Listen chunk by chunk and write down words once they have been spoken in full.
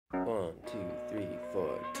1, 2, 3,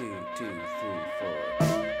 4, 2, 2, 3, 4.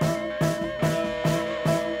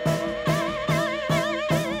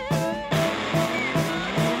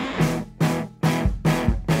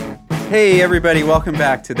 Hey everybody, welcome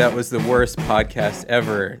back to That Was the Worst Podcast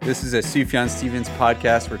Ever. This is a Sufjan Stevens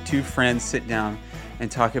podcast where two friends sit down and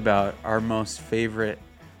talk about our most favorite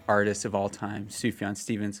artist of all time, Sufjan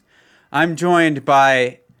Stevens. I'm joined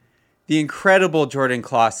by the incredible Jordan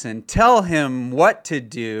Clausen. Tell him what to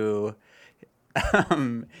do.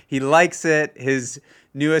 He likes it. His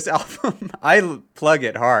newest album, I plug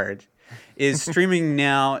it hard, is streaming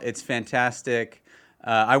now. It's fantastic.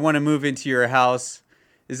 I Want to Move Into Your House.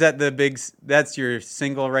 Is that that's your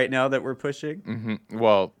single right now that we're pushing? Mm-hmm.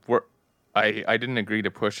 Well, I didn't agree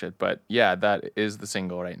to push it, but yeah, that is the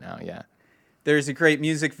single right now, yeah. There's a great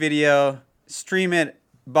music video. Stream it,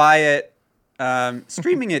 buy it.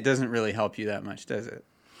 Streaming it doesn't really help you that much, does it?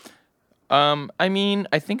 I mean,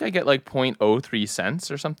 I think I get like 0.03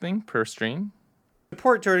 cents or something per stream.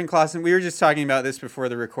 Support Jordan Clausen. We were just talking about this before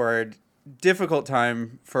the record. Difficult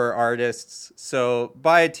time for artists. So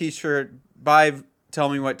buy a t-shirt, buy Tell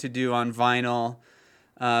Me What to Do on vinyl.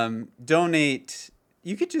 Donate.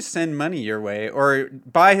 You could just send money your way or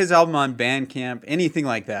buy his album on Bandcamp. Anything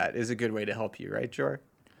like that is a good way to help you, right, Jor?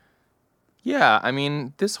 Yeah, I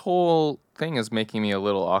mean, this whole thing is making me a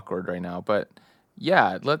little awkward right now, but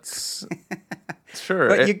yeah, let's... Sure.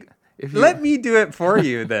 But let me do it for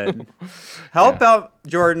you then. Help out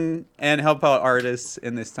Jordan and help out artists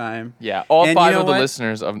in this time. Yeah, all five of the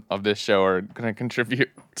listeners of this show are going to contribute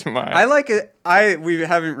to my... I like it. We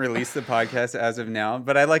haven't released the podcast as of now,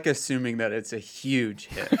 but I like assuming that it's a huge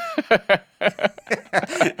hit.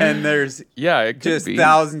 And there's just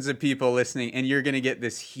thousands of people listening, and you're going to get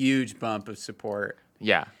this huge bump of support.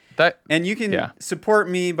 Yeah. And you can support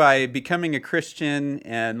me by becoming a Christian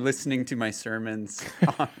and listening to my sermons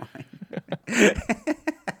online.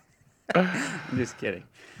 I'm just kidding.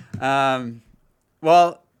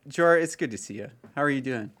 Well, Jor, it's good to see you. How are you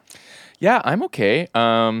doing? Yeah, I'm okay.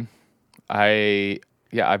 I've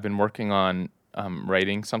been working on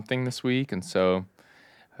writing something this week, and so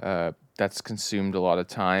that's consumed a lot of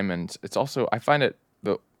time. And it's also, I find it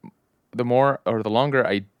the longer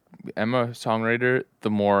I am a songwriter,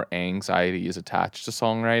 the more anxiety is attached to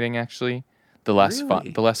songwriting. Actually, the less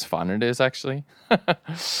fun it is. Actually,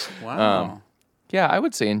 wow. Yeah, I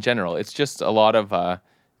would say in general, it's just a lot of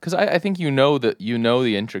because I think you know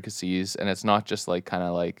the intricacies, and it's not just like kind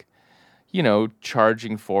of like,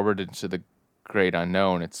 charging forward into the great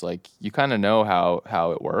unknown. It's like you kind of know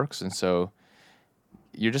how it works, and so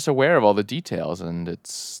you're just aware of all the details, and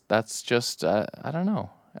that's just I don't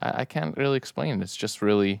know. I can't really explain it. It's just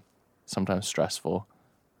really sometimes stressful.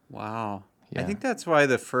 Wow. Yeah. I think that's why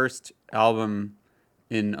the first album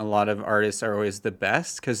in a lot of artists are always the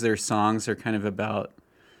best, because their songs are kind of about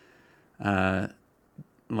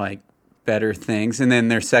like better things. And then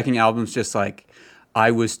their second album's just like,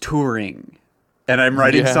 I was touring and I'm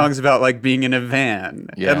writing songs about like being in a van.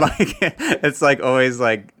 Yeah. And like, it's like always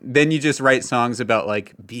like, then you just write songs about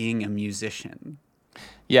like being a musician.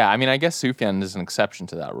 Yeah, I mean, I guess Sufjan is an exception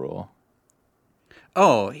to that rule.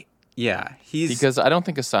 Oh, yeah. Because I don't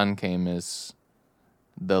think A Sun Came is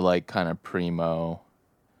the, like, kind of primo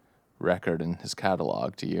record in his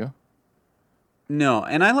catalog, do you? No,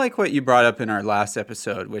 and I like what you brought up in our last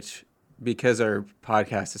episode, which, because our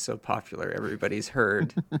podcast is so popular, everybody's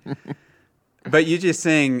heard. But you just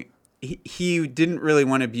saying he didn't really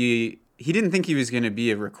want to be... He didn't think he was going to be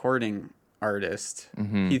a recording artist.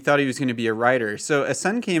 Mm-hmm. He thought he was going to be a writer. So A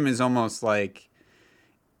Sun Came is almost like,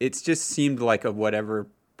 it's just seemed like a whatever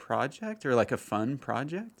project or like a fun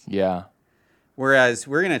project. Yeah. Whereas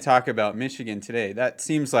we're going to talk about Michigan today. That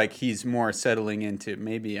seems like he's more settling into,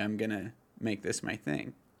 maybe I'm going to make this my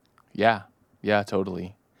thing. Yeah. Yeah,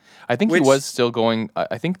 totally. I think he was still going.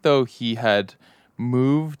 I think though he had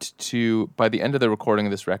moved to, by the end of the recording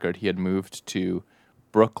of this record, he had moved to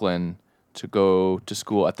Brooklyn to go to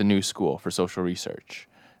school at the New School for Social Research,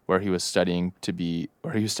 where he was studying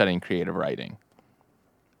creative writing.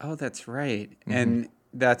 Oh, that's right. Mm-hmm. And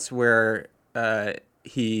that's where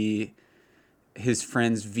his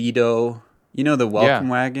friends Vito, the Welcome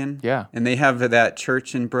Wagon? Yeah. And they have that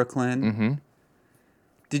church in Brooklyn. Mm-hmm.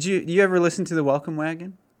 Did you ever listen to the Welcome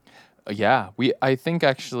Wagon? Yeah. I think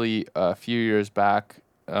actually a few years back,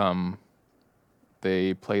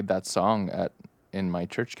 they played that song in my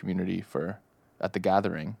church community at the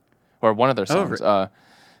gathering, or one of their songs.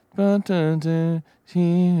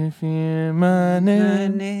 Fear my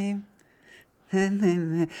name.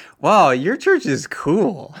 Wow, your church is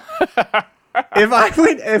cool. If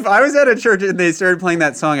I was at a church and they started playing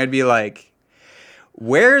that song, I'd be like,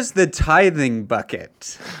 Where's the tithing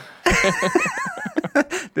bucket?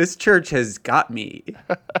 This church has got me.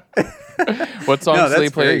 What songs do they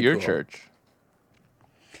that's play very at your cool. church?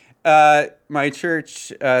 My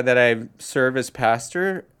church that I serve as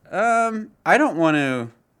pastor, I don't want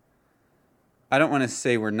to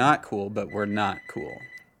say we're not cool, but we're not cool.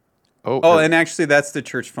 Oh, and actually, that's the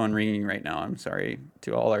church phone ringing right now. I'm sorry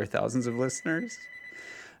to all our thousands of listeners.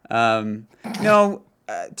 No,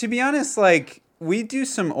 to be honest, like we do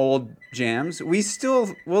some old jams.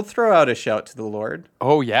 We'll throw out a shout to the Lord.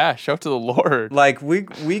 oh yeah, shout to the Lord. Like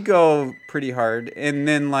we go pretty hard, and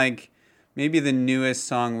then like maybe the newest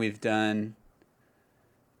song we've done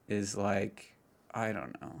is like I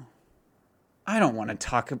don't know. I don't want to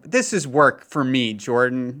talk about this. Is work for me,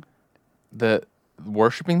 Jordan. The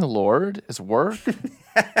worshiping the Lord is work.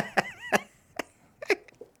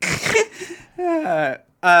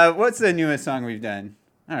 What's the newest song we've done?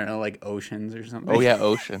 I don't know, like Oceans or something. Oh yeah,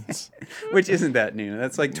 Oceans. Which isn't that new.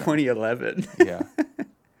 That's like 2011. Yeah.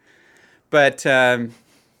 But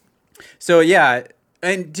so yeah,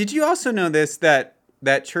 and did you also know this that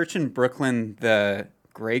church in Brooklyn, the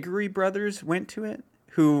Gregory brothers went to it,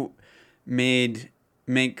 who make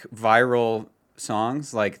viral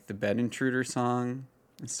songs like the Bed Intruder song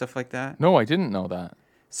and stuff like that. No, I didn't know that.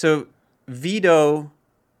 So Vito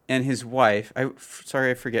and his wife,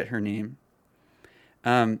 sorry I forget her name.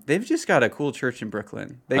 They've just got a cool church in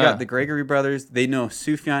Brooklyn. They got the Gregory brothers. They know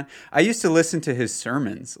Sufjan. I used to listen to his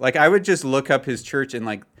sermons. Like I would just look up his church and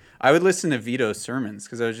like I would listen to Vito's sermons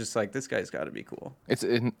because I was just like, this guy's got to be cool. It's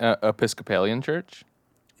an Episcopalian church.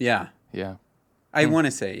 Yeah, Yeah. I want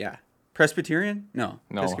to say yeah. Presbyterian? No.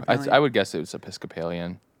 No, Episcopalian? I would guess it was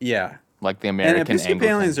Episcopalian, Yeah. like the And American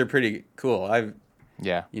Episcopalians Anglican. are pretty cool.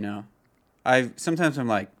 Yeah. Sometimes I'm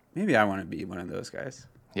like, maybe I want to be one of those guys.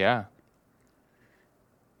 Yeah.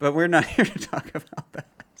 But we're not here to talk about that.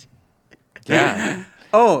 Yeah.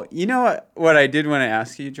 Oh, you know what I did want to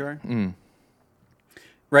ask you, Jor? Mm.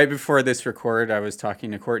 Right before this record, I was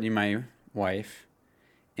talking to Courtney, my wife,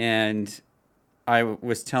 and I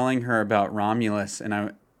was telling her about Romulus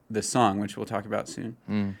and the song, which we'll talk about soon.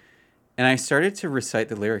 Mm. And I started to recite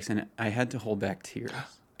the lyrics, and I had to hold back tears.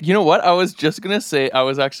 You know what? I was just going to say, I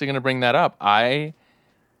was actually going to bring that up. I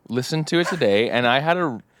listened to it today, and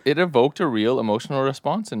it evoked a real emotional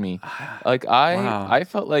response in me. Like, Wow. I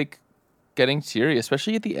felt like getting teary,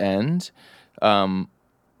 especially at the end,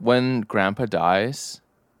 when Grandpa dies.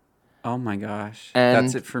 Oh my gosh. And-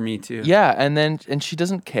 That's it for me too. Yeah, and she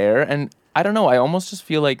doesn't care. And I don't know, I almost just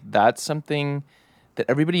feel like that's something that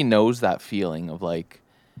everybody knows, that feeling of like,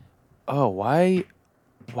 oh, why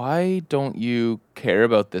don't you care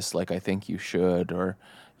about this like I think you should? Or,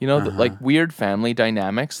 like weird family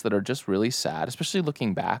dynamics that are just really sad, especially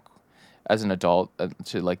looking back as an adult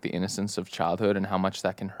to like the innocence of childhood and how much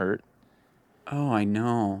that can hurt. Oh, I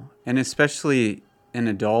know. And especially an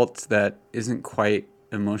adult that isn't quite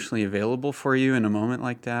emotionally available for you in a moment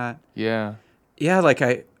like that. Yeah. Yeah, like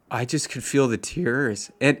I just could feel the tears.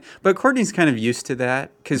 But Courtney's kind of used to that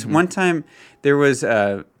because one time there was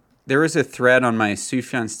a thread on my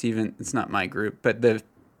Sufjan Stevens. It's not my group, but the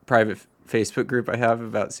private Facebook group I have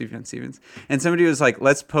about Sufjan Stevens. And somebody was like,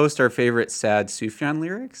 "Let's post our favorite sad Sufjan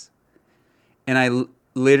lyrics." And I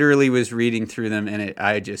literally was reading through them, and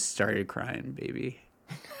I just started crying, baby.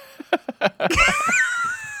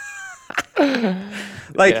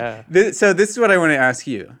 Like, Yeah. So this is what I want to ask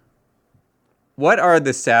you. What are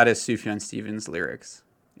the saddest Sufjan Stevens lyrics,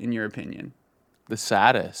 in your opinion? The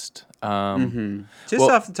saddest. Just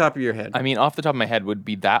Well, off the top of your head. I mean, off the top of my head would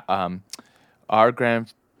be that our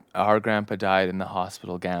grandpa died in the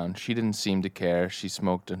hospital gown. She didn't seem to care. She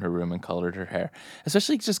smoked in her room and colored her hair.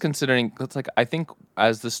 Especially just considering, it's like, I think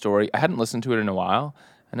as the story, I hadn't listened to it in a while,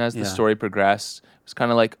 and as the story progressed, it was kind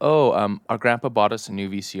of like, our grandpa bought us a new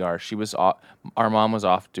VCR. Our mom was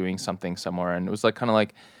off doing something somewhere, and it was like kind of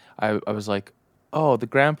like, I was like, oh, the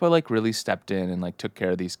grandpa like really stepped in and like took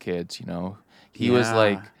care of these kids. He was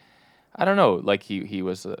like, I don't know, like he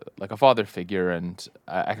was like a father figure, and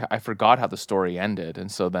I forgot how the story ended. And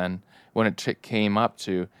so then when it came up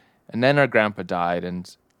to, and then our grandpa died,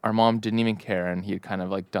 and our mom didn't even care, and he had kind of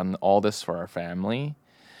like done all this for our family.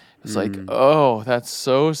 It's like, oh, that's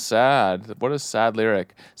so sad. What a sad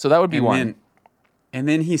lyric. So that would be one. And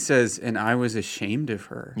then he says, and I was ashamed of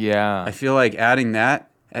her. Yeah. I feel like adding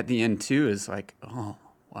that at the end too is like, oh,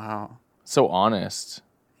 wow. So honest.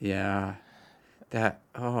 Yeah. I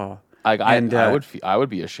would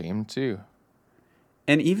be ashamed too.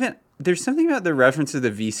 And even there's something about the reference of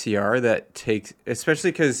the VCR that takes,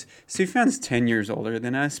 especially because Sufjan's 10 years older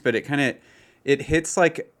than us, but it hits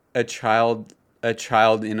like a child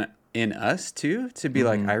in in us too, to be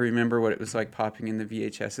like, I remember what it was like popping in the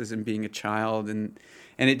VHSs and being a child, and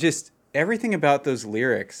it just, everything about those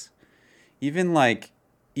lyrics, even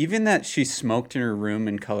that she smoked in her room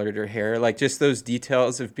and colored her hair, like just those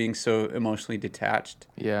details of being so emotionally detached.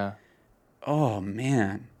 Yeah. Oh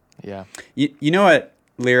man. Yeah. You know what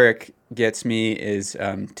lyric gets me is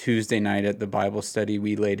Tuesday night at the Bible study,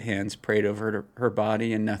 we laid hands, prayed over her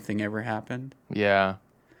body, and nothing ever happened. Yeah.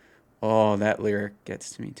 Oh, that lyric gets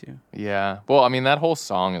to me too. Yeah. Well, I mean, that whole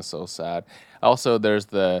song is so sad. Also, there's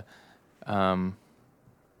the I'm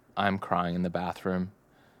crying in the bathroom.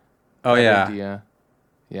 Oh, that yeah. idea.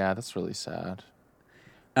 Yeah, that's really sad.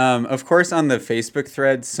 Of course, on the Facebook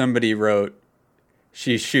thread, somebody wrote,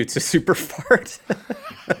 she shoots a super fart.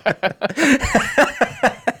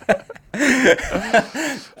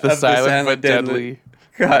 The silent but deadly.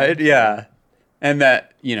 God, yeah. And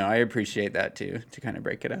that, I appreciate that too, to kind of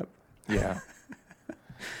break it up. Yeah.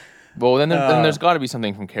 Well, then there's got to be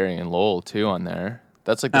something from Carrie and Lowell too on there.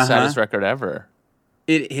 That's like the saddest record ever.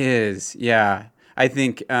 It is, yeah. I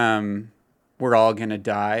think We're All Gonna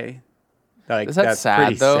Die. Like, Is that that's sad,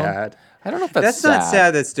 pretty though? sad. I don't know if that's That's sad. not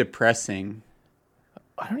sad. That's depressing.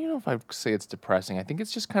 I don't even know if I'd say it's depressing. I think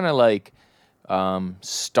it's just kind of like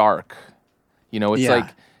stark. It's Yeah.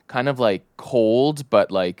 like kind of like cold,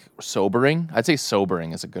 but like sobering. I'd say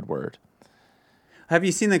sobering is a good word. Have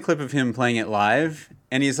you seen the clip of him playing it live?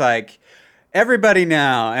 And he's like, everybody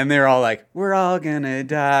now. And they're all like, we're all gonna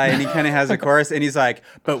die. And he kind of has a chorus. And he's like,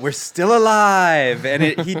 but we're still alive. And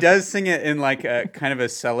he does sing it in like a kind of a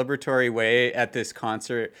celebratory way at this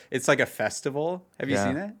concert. It's like a festival. Have you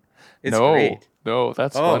seen it? It's great. No,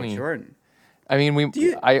 that's Oh, funny. Jordan. I mean,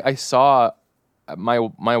 I saw my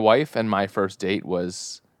wife and my first date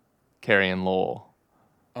was Carrie and Lowell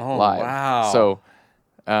Oh, live. wow. So,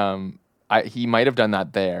 he might have done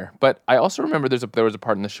that there, but I also remember there was a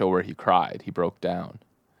part in the show where he cried. He broke down.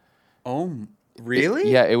 Oh, really?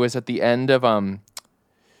 Yeah, it was at the end of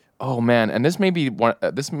Oh man, and this may be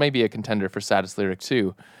a contender for saddest lyric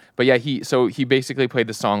too. But yeah, he basically played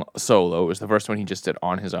the song solo. It was the first one he just did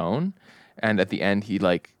on his own, and at the end he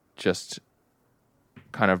like just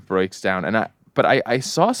kind of breaks down. But I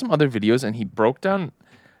saw some other videos and he broke down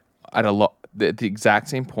at the exact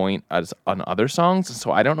same point as on other songs.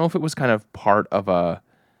 So I don't know if it was kind of part of a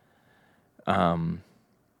I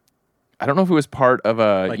don't know if it was part of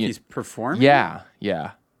a Like he's performing? Yeah,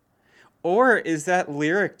 yeah. Or is that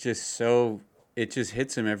lyric just so, it just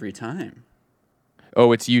hits him every time?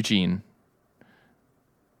 Oh, it's Eugene.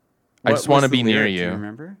 I What just want to was the be near lyric? Do you. you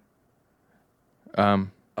remember?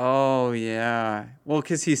 Um, Oh, yeah. Well,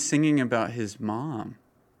 because he's singing about his mom.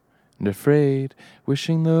 and afraid,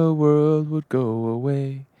 wishing the world would go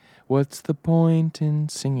away. What's the point in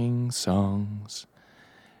singing songs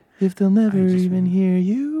if they'll never even hear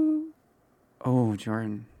you? Oh,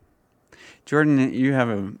 Jordan. Jordan, you have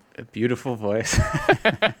a beautiful voice.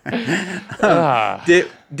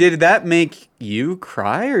 Did that make you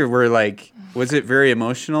cry, or was it very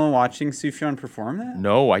emotional watching Sufjan perform that?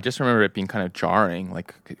 No, I just remember it being kind of jarring.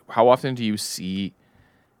 Like, how often do you see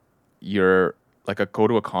go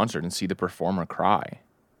to a concert and see the performer cry?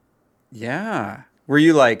 Yeah. Were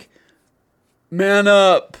you like, man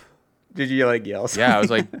up? Did you yell something? Yeah, I was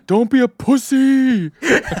like, don't be a pussy.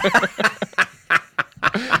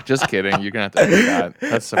 Just kidding. You're going to have to edit that.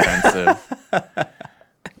 That's offensive.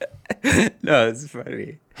 No, it's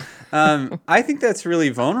funny. I think that's really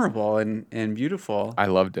vulnerable and beautiful. I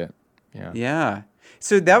loved it. Yeah. Yeah.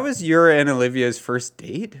 So that was your and Olivia's first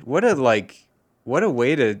date? What a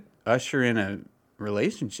way to usher in a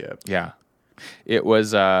relationship. Yeah. It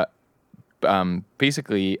was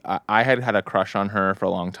basically I had a crush on her for a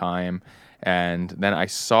long time, and then I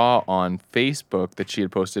saw on Facebook that she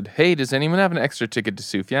had posted, "Hey, does anyone have an extra ticket to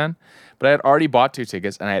Sufjan?" But I had already bought 2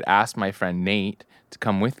 tickets, and I had asked my friend Nate to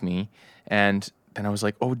come with me, and then I was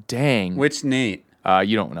like, "Oh dang." Which Nate?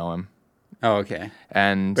 You don't know him. Oh, okay.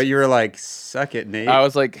 And But you were like, suck it, Nate. I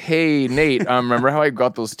was like, "Hey, Nate, remember how I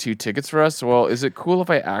got those 2 tickets for us? Well, is it cool if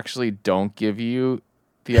I actually don't give you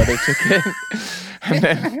the other ticket?"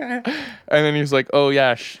 and then he was like, "Oh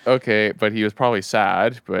yeah, okay." But he was probably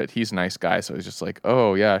sad, but he's a nice guy, so he's just like,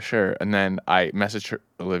 "Oh yeah, sure." And then I messaged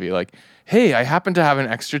Olivia like, "Hey, I happen to have an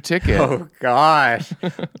extra ticket." Oh, gosh.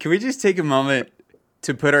 Can we just take a moment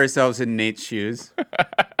to put ourselves in Nate's shoes?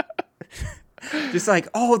 Just like,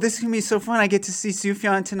 oh, this is going to be so fun. I get to see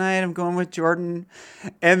Sufjan tonight. I'm going with Jordan.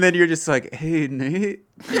 And then you're just like, hey, Nate.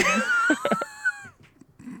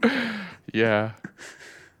 Yeah.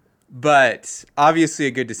 But obviously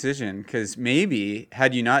a good decision, because maybe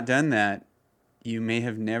had you not done that, you may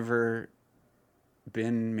have never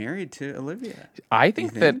been married to Olivia. I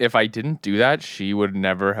think that if I didn't do that, she would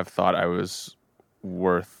never have thought I was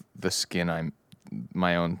worth the skin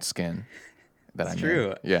my own skin that I'm in.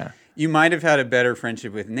 True. Yeah. You might have had a better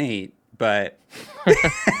friendship with Nate, but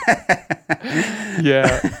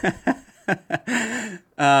Yeah.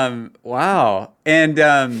 wow.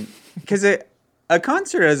 And because a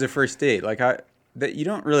concert as a first date, like that you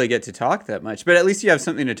don't really get to talk that much, but at least you have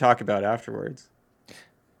something to talk about afterwards.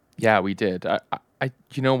 Yeah, we did. I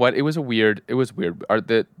you know what? It was weird.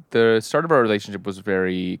 The start of our relationship was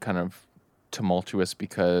very kind of tumultuous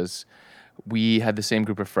because we had the same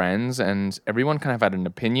group of friends and everyone kind of had an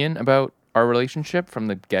opinion about our relationship from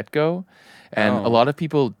the get-go. And a lot of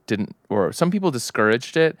people didn't, or some people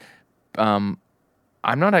discouraged it. I'm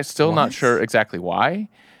still not sure exactly why.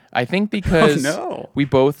 I think because we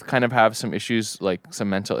both kind of have some issues, like some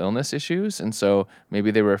mental illness issues. And so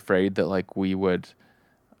maybe they were afraid that like we would,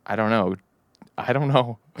 I don't know.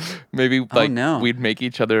 Maybe like we'd make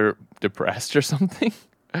each other depressed or something.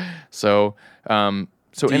 So, Do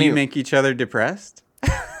you make each other depressed?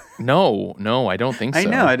 No, I don't think so. I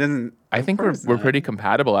know, it doesn't. I think we're pretty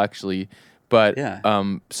compatible actually. But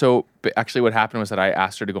so actually what happened was that I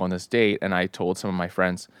asked her to go on this date and I told some of my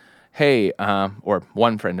friends, hey, or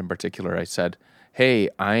one friend in particular, I said, hey,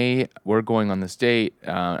 we're going on this date,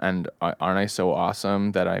 and aren't I so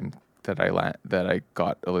awesome that I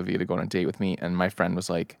got Olivia to go on a date with me? And my friend was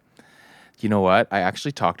like, you know what? I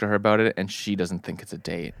actually talked to her about it and she doesn't think it's a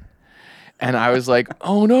date. And I was like,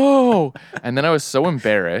 oh no. And then I was so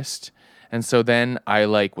embarrassed. And so then I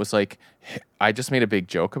I just made a big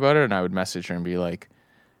joke about it and I would message her and be like,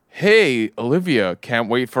 hey, Olivia, can't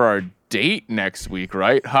wait for our date next week,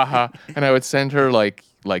 right? Haha. And I would send her like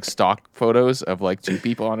stock photos of like two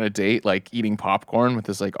people on a date, like eating popcorn with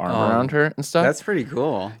this like arm around her and stuff. That's pretty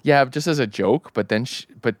cool. Yeah, just as a joke. But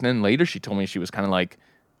then later she told me she was kind of like,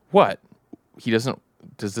 what?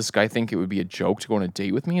 Does this guy think it would be a joke to go on a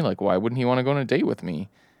date with me? Like, why wouldn't he want to go on a date with me?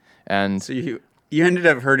 And so you ended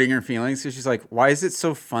up hurting her feelings because she's like, why is it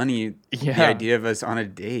so funny, the idea of us on a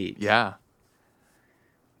date? Yeah.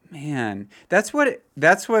 Man, that's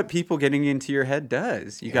what people getting into your head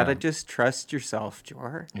does. You got to just trust yourself,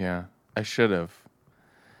 Jor. Yeah, I should have.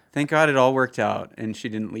 Thank God it all worked out and she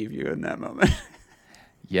didn't leave you in that moment.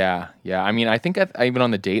 Yeah. I mean, I think even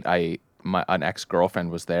on the date, an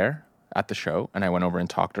ex-girlfriend was there at the show, and I went over and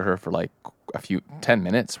talked to her for like 10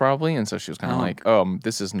 minutes probably, and so she was kind of like, oh,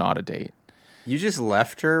 this is not a date. You just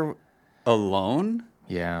left her alone?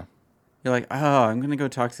 Yeah. You're like, oh, I'm going to go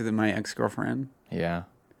talk to my ex-girlfriend. Yeah.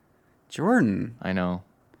 Jordan. I know.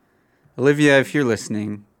 Olivia, if you're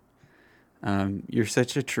listening, you're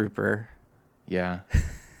such a trooper. Yeah.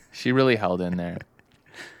 She really held in there.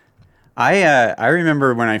 I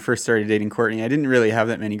remember when I first started dating Courtney, I didn't really have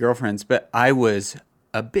that many girlfriends, but I was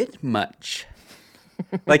a bit much.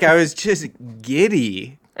 Like I was just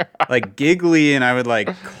giddy, like giggly, and I would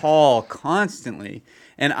like call constantly.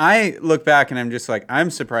 And I look back and I'm just like, I'm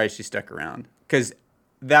surprised she stuck around because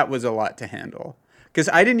that was a lot to handle. Because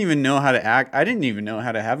I didn't even know how to act. I didn't even know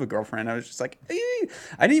how to have a girlfriend. I was just like, I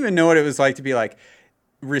didn't even know what it was like to be like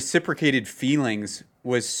reciprocated feelings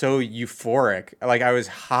was so euphoric. Like I was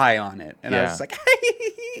high on it. And I was just like,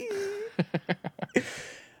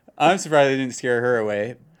 I'm surprised I didn't scare her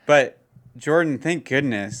away. But Jordan, thank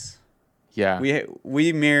goodness. Yeah.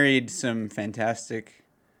 We married some fantastic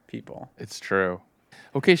people. It's true.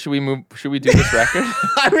 Okay, should we do this record?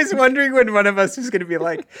 I was wondering when one of us was going to be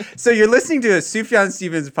like, so you're listening to a Sufjan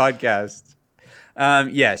Stevens podcast.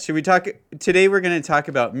 Yeah, should we talk? Today we're going to talk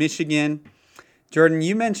about Michigan. Jordan,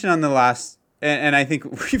 you mentioned on the last, and I think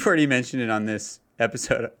we've already mentioned it on this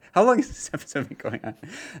episode. How long has this episode been going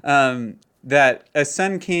on? That A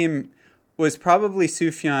Sun Came was probably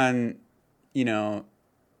Sufjan,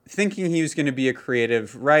 thinking he was going to be a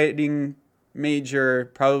creative writing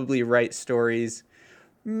major, probably write stories.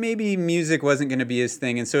 Maybe music wasn't going to be his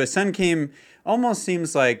thing. And so A Sun Came almost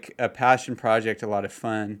seems like a passion project, a lot of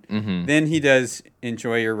fun. Mm-hmm. Then he does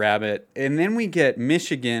Enjoy Your Rabbit. And then we get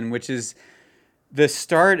Michigan, which is the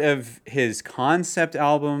start of his concept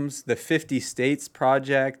albums, the 50 States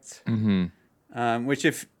Project, which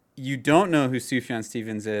if you don't know who Sufjan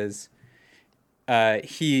Stevens is,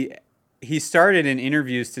 he started in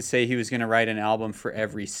interviews to say he was going to write an album for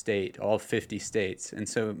every state, all 50 states. And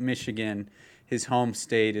so Michigan, his home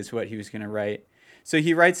state, is what he was going to write. So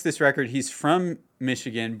he writes this record. He's from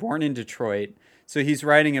Michigan, born in Detroit. So he's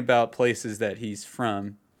writing about places that he's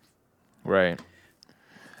from. Right.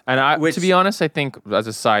 And to be honest, I think, as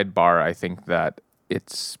a sidebar, I think that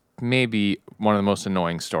it's maybe one of the most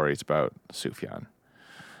annoying stories about Sufjan.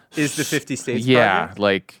 Is the 50 States Yeah, project?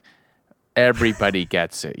 like, everybody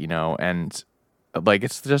gets it, and like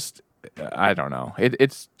it's just I don't know.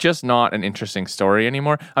 It's just not an interesting story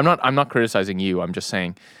anymore. I'm not criticizing you. I'm just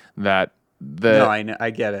saying that No, I know, I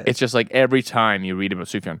get it. it's just like every time you read about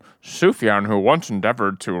Sufjan, who once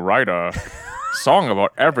endeavored to write a song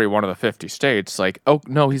about every one of the 50 states, like, oh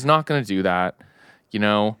no, he's not going to do that.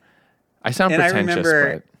 I sound And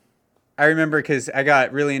pretentious, I remember because I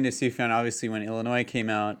got really into Sufjan, obviously, when Illinois came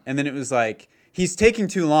out. And then it was like, he's taking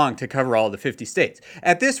too long to cover all the 50 states.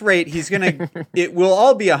 At this rate, it will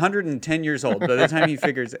all be 110 years old by the time he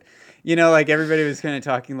figures it. Like everybody was kind of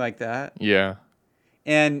talking like that. Yeah.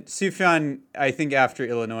 And Sufjan, I think after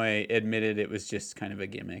Illinois, admitted it was just kind of a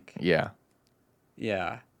gimmick. Yeah.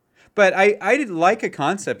 Yeah. But I did like a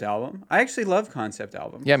concept album. I actually love concept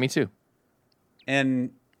albums. Yeah, me too.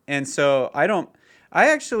 And so I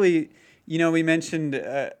actually, we mentioned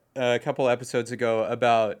a couple episodes ago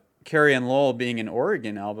about Carrie and Lowell being an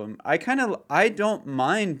Oregon album. I don't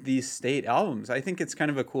mind these state albums. I think it's kind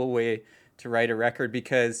of a cool way to write a record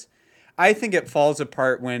because I think it falls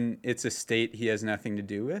apart when it's a state he has nothing to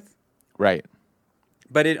do with. Right.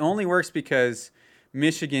 But it only works because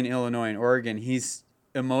Michigan, Illinois, and Oregon, he's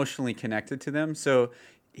emotionally connected to them. So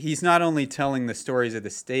he's not only telling the stories of the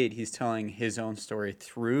state, he's telling his own story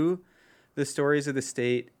through the stories of the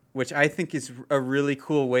state, which I think is a really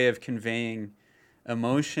cool way of conveying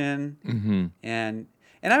emotion. Mm-hmm. And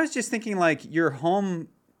I was just thinking, like, your home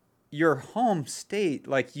state,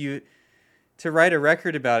 like, to write a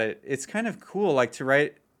record about it, it's kind of cool, like, to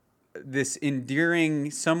write this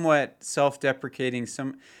endearing, somewhat self-deprecating,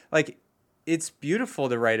 it's beautiful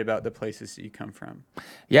to write about the places that you come from.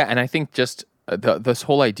 Yeah, and I think just this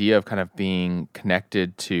whole idea of kind of being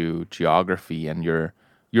connected to geography and your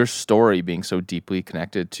story being so deeply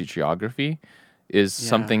connected to geography is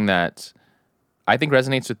something that I think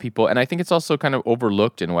resonates with people, and I think it's also kind of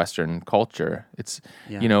overlooked in Western culture. It's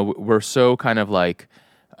we're so kind of like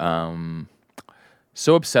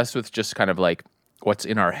so obsessed with just kind of like what's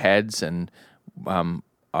in our heads and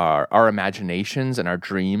our imaginations and our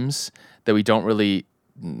dreams that we don't really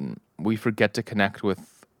we forget to connect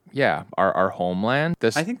with our homeland.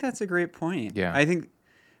 I think that's a great point. Yeah.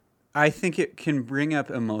 I think it can bring up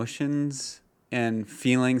emotions and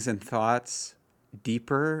feelings and thoughts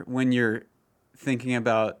deeper when you're thinking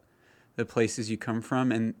about the places you come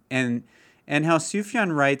from, and how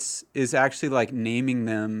Sufjan writes is actually like naming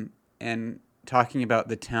them and talking about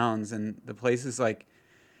the towns and the places, like,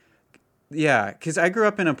 yeah, because I grew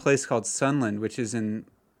up in a place called Sunland, which is in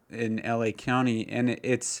LA County, and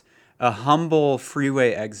it's a humble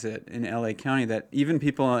freeway exit in LA County that even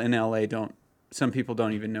people in LA some people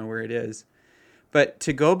don't even know where it is. But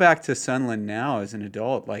to go back to Sunland now as an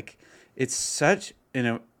adult, like, it's such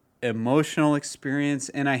an emotional experience,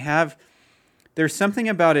 and there's something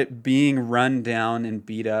about it being run down and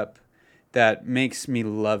beat up that makes me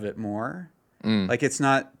love it more. Like, it's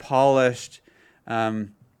not polished.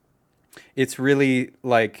 It's really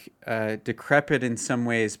like decrepit in some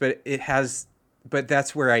ways, but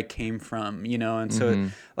that's where I came from, and so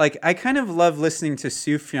like I kind of love listening to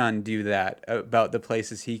Sufjan do that about the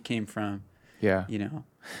places he came from. Yeah.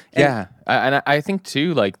 And I think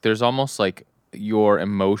too, like, there's almost like your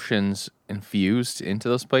emotions infused into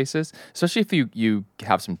those places, especially if you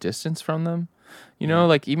have some distance from them.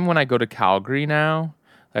 Like, even when I go to Calgary now,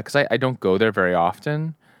 because I don't go there very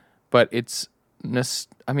often, but it's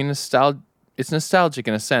nostalgic. It's nostalgic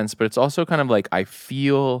in a sense, but it's also kind of like I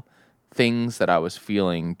feel things that I was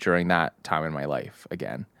feeling during that time in my life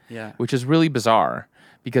again. Yeah. Which is really bizarre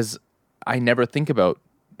because I never think about.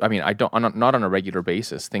 I'm not on a regular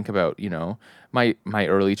basis think about, my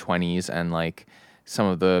early 20s and like some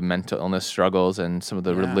of the mental illness struggles and some of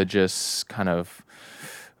the religious kind of,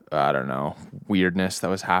 I don't know, weirdness that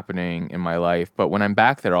was happening in my life. But when I'm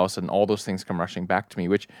back there, all of a sudden, all those things come rushing back to me,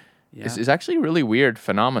 which is actually a really weird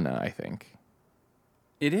phenomena, I think.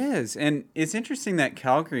 It is. And it's interesting that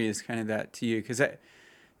Calgary is kind of that to you, because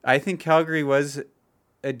I think Calgary was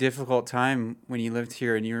a difficult time when you lived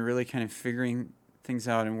here and you were really kind of figuring things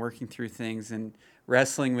out and working through things and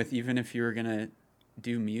wrestling with even if you were going to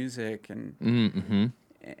do music and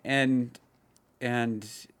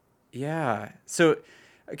yeah. So,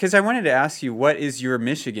 because I wanted to ask you, what is your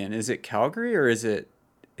Michigan? Is it Calgary or is it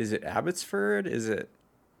Abbotsford? Is it?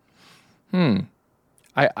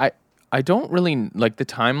 I don't really like the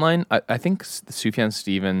timeline. I think Sufjan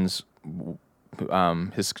Stevens,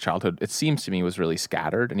 his childhood, it seems to me, was really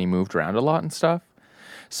scattered and he moved around a lot and stuff.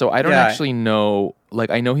 So I don't actually know. Like,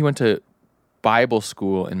 I know he went to Bible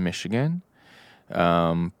school in Michigan,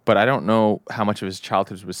 but I don't know how much of his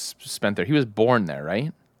childhood was spent there. He was born there,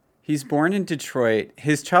 right? He's born in Detroit.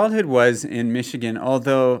 His childhood was in Michigan,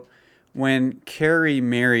 although when Carrie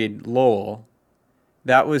married Lowell,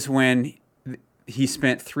 that was when he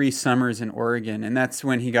spent 3 summers in Oregon, and that's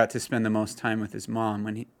when he got to spend the most time with his mom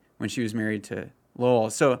when she was married to Lowell.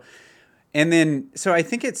 So I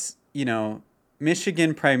think it's,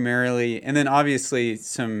 Michigan primarily, and then obviously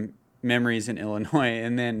some memories in Illinois,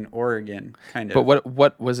 and then Oregon, kind of. But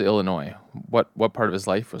what was Illinois? What part of his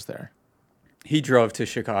life was there? He drove to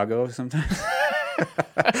Chicago sometimes.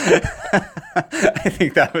 I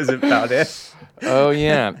think that was about it. Oh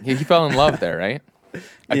yeah, he fell in love there, right?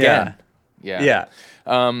 Again. Yeah.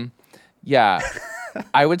 Yeah.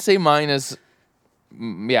 I would say mine is,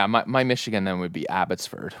 my Michigan then would be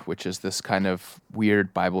Abbotsford, which is this kind of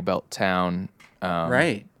weird Bible Belt town,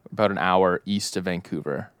 Right. about an hour east of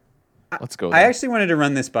Vancouver. Let's go there. I actually wanted to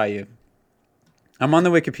run this by you. I'm on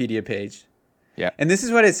the Wikipedia page, Yeah. and this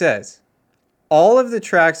is what it says. All of the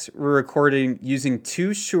tracks were recorded using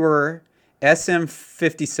 2 Shure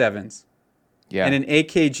SM57s Yeah. and an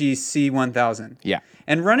AKG C1000. Yeah.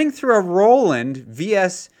 And running through a Roland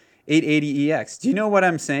VS880EX. Do you know what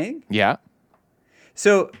I'm saying? Yeah.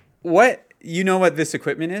 So you know what this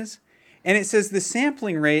equipment is? And it says the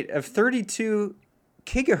sampling rate of 32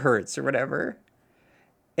 gigahertz or whatever.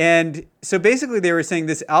 And so basically they were saying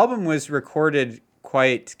this album was recorded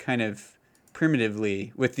quite kind of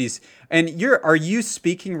primitively with these. And are you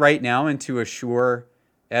speaking right now into a Shure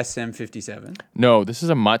SM57? No, this is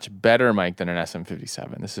a much better mic than an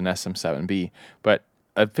SM57. This is an SM7B. But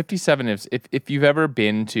a 57 is if you've ever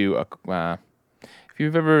been to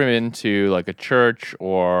like a church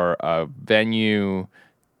or a venue,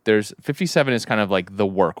 there's 57 is kind of like the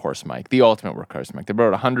workhorse mic, the ultimate workhorse mic. They're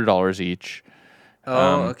about $100 each.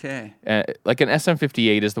 Oh, okay. Like an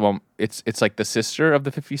SM58 is the one. It's like the sister of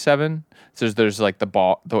the 57. So there's like the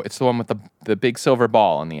ball. It's the one with the big silver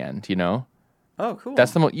ball on the end. Oh, cool.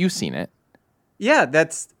 That's the one you've seen it. Yeah,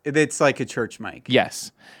 it's like a church mic.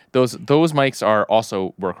 Yes, those mics are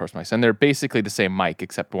also workhorse mics, and they're basically the same mic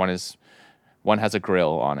except one has a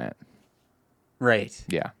grill on it. Right.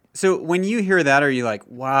 Yeah. So when you hear that, are you like,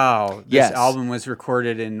 wow, this Yes. album was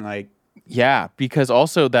recorded in like... Yeah, because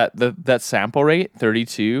also that sample rate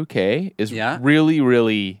 32K is Yeah. really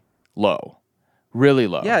really low, really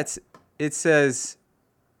low. Yeah, it says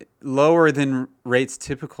lower than rates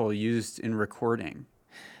typical used in recording.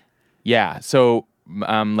 Yeah. So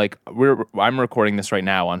like I'm recording this right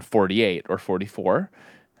now on 48 or 44.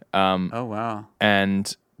 Oh, wow.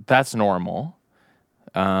 And that's normal.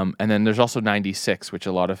 And then there's also 96, which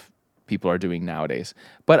a lot of people are doing nowadays.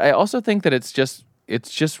 But I also think that it's just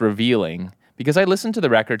revealing, because I listened to the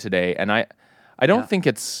record today, and I don't think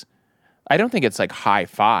it's like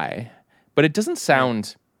hi-fi, but it doesn't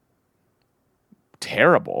sound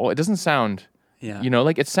terrible. It doesn't sound,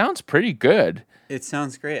 like it sounds pretty good. It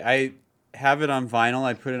sounds great. I have it on vinyl.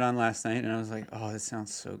 I put it on last night, and I was like, oh, this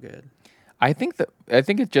sounds so good. I think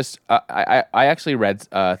it just. I actually read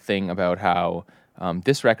a thing about how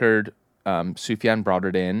this record, Sufjan brought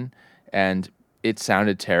it in, and it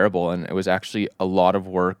sounded terrible, and it was actually a lot of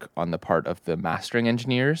work on the part of the mastering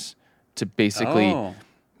engineers to basically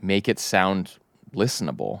make it sound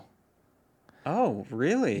listenable. Oh,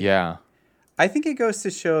 really? Yeah. I think it goes to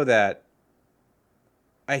show that.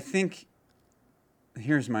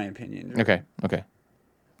 Here's my opinion. Okay.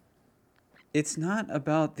 It's not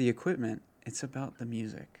about the equipment. It's about the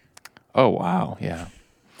music. Oh wow, yeah.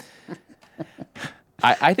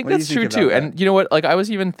 I think What do that's you true think too. about And you know what? Like I was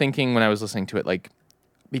even thinking when I was listening to it, like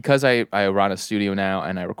because I run a studio now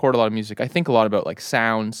and I record a lot of music, I think a lot about like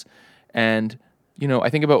sounds, and I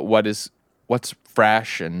think about what's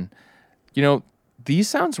fresh, and these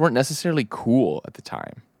sounds weren't necessarily cool at the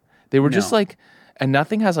time. They were just No. like, and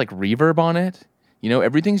nothing has like reverb on it.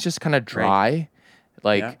 Everything's just kind of dry.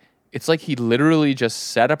 Like Yeah. it's like he literally just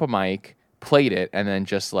set up a mic, played it, and then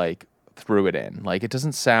just like threw it in. Like it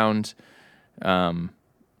doesn't sound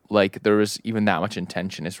like there was even that much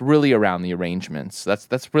intention. It's really around the arrangements.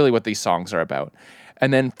 That's really what these songs are about.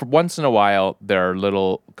 And then for once in a while, there are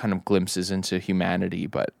little kind of glimpses into humanity,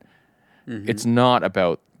 but it's not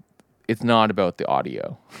about the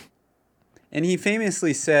audio. And he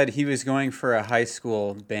famously said he was going for a high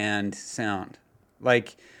school band sound.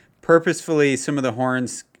 Like, purposefully, some of the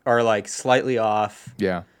horns are, like, slightly off.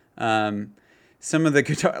 Yeah. Some of the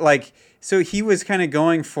guitar... Like, so he was kind of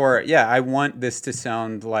going for, I want this to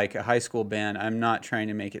sound like a high school band. I'm not trying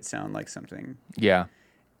to make it sound like something. Yeah.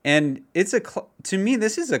 And it's to me,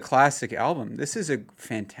 this is a classic album. This is a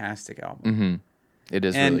fantastic album. Mm-hmm. It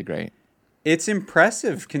is And really great. It's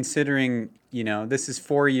impressive considering, this is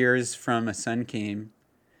 4 years from A Sun Came.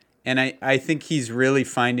 and I think he's really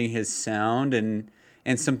finding his sound and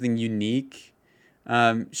something unique.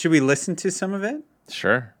 Should we listen to some of it?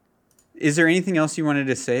 Sure. Is there anything else you wanted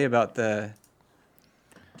to say about the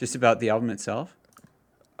album itself?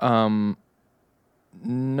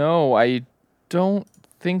 No, I don't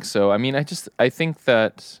think so. I mean, I think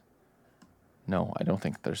that. No, I don't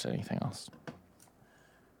think there's anything else.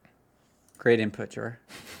 Great input, Jor.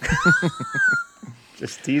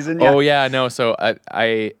 Just teasing you. Oh yeah, no. So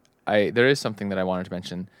I there is something that I wanted to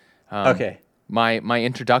mention. Okay. My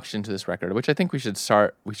introduction to this record, which I think we should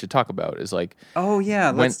talk about, is like. Oh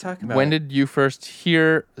yeah, let's talk about. When did you first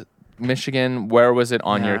hear Michigan? Where was it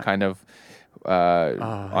on your kind of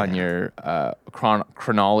your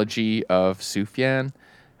chronology of Sufjan?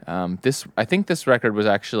 I think this record was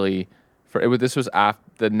actually this was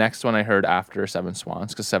the next one I heard after Seven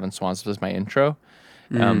Swans, because Seven Swans was my intro.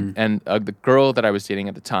 And the girl that I was dating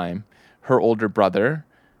at the time, her older brother,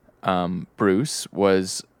 Bruce,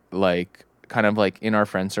 was like kind of like in our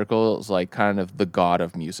friend circle, was like kind of the god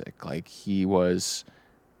of music. Like he was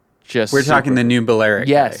just. We're talking the new Balearic.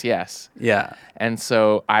 Yes, guy. yes. Yeah. And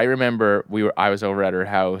so I remember I was over at her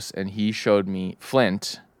house and he showed me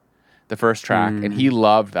Flint, the first track, and he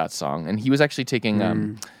loved that song. And he was actually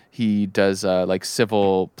taking he does like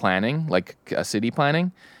civil planning, like city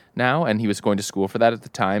planning now, and he was going to school for that at the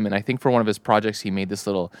time. And I think for one of his projects he made this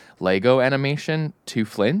little Lego animation to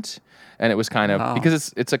Flint, and it was kind of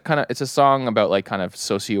because it's a song about like kind of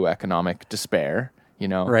socioeconomic despair, you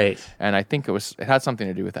know. Right. And I think it had something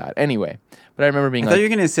to do with that. Anyway, but I remember being I thought you were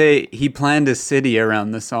going to say he planned a city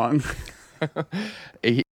around the song.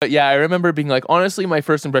 Yeah, I remember being like, honestly, my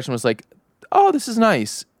first impression was like, oh, this is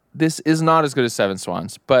nice. This is not as good as Seven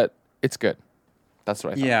Swans, but it's good. That's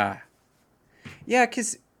what I thought. Yeah. Yeah,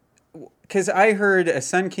 because I heard A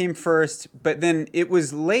Sun Came first, but then it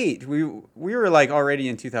was late. We were like already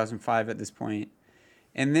in 2005 at this point.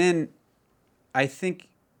 And then I think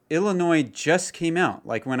Illinois just came out,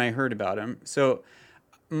 like when I heard about him. So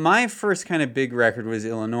my first kind of big record was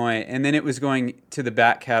Illinois, and then it was going to the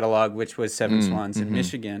back catalog, which was Seven Swans in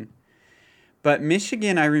Michigan. But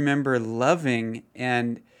Michigan I remember loving,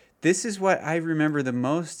 and this is what I remember the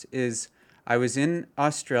most is I was in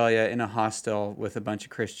Australia in a hostel with a bunch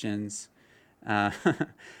of Christians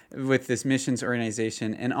with this missions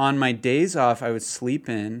organization. And on my days off, I would sleep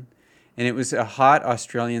in, and it was a hot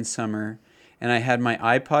Australian summer. And I had my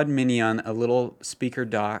iPod mini on a little speaker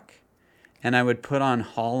dock, and I would put on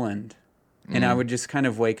Holland, and I would just kind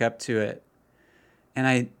of wake up to it.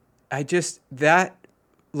 And I just, that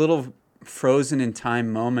little frozen in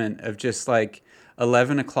time moment of just like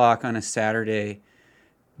 11 o'clock on a Saturday,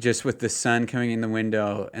 just with the sun coming in the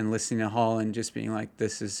window and listening to Holland, just being like,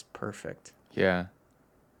 this is perfect. Yeah.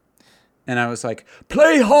 And I was like,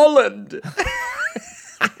 play Holland.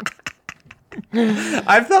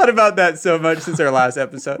 I've thought about that so much since our last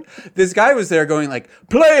episode. This guy was there going like,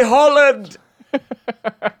 play Holland.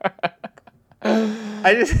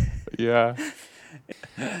 Yeah.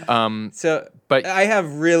 But I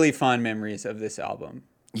have really fond memories of this album.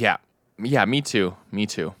 Yeah. Yeah, me too.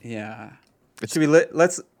 Yeah. Should we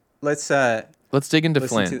let's dig into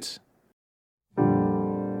Flint.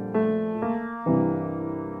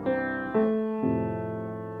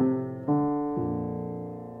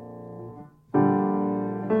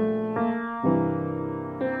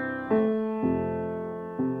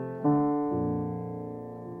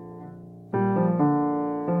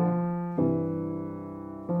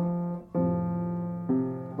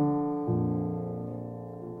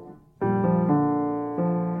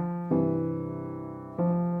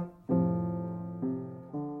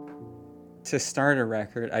 To start a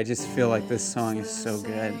record, I just feel like this song is so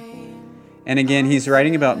good. And again, he's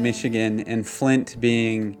writing about Michigan and Flint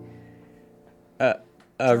being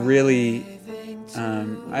a really,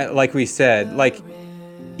 like we said, like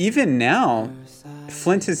even now,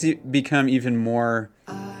 Flint has become even more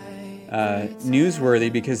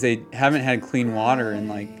newsworthy because they haven't had clean water in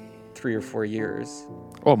like 3 or 4 years.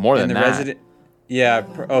 Oh, more than that.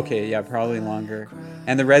 Probably longer.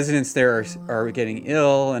 And the residents there are getting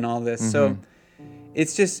ill and all this. Mm-hmm. So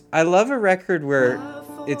it's just, I love a record where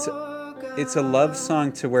it's a love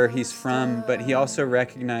song to where he's from, but he also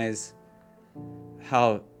recognized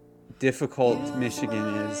how difficult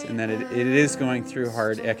Michigan is and that it is going through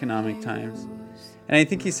hard economic times. And I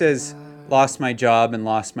think he says, lost my job and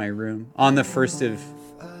lost my room on the 1st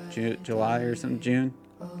of July or something, June.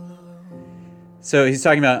 So he's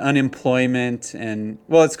talking about unemployment and,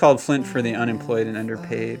 well, it's called Flint for the Unemployed and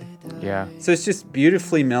Underpaid. Yeah. So it's just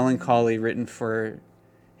beautifully melancholy, written for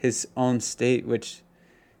his own state, which,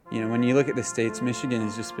 you know, when you look at the states, Michigan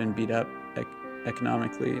has just been beat up like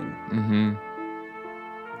economically. And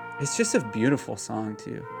Mm-hmm. it's just a beautiful song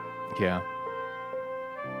too. Yeah.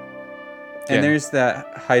 And Yeah. there's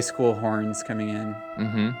that high school horns coming in.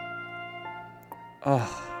 Mm-hmm.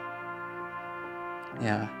 Oh,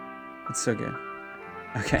 yeah, it's so good.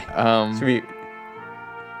 Okay, should we?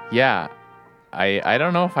 Yeah. I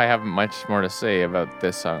don't know if I have much more to say about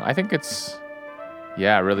this song. I think it's,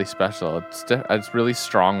 yeah, really special. It's a really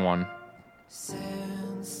strong one.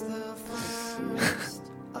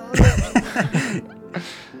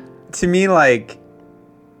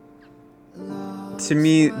 To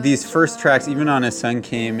me, these first tracks, even on A Sun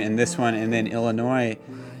Came and this one and then Illinois,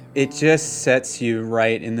 it just sets you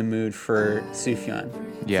right in the mood for Sufjan.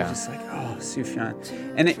 Yeah. You're just like, oh,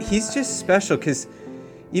 Sufjan. And he's just special because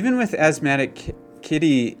even with Asthmatic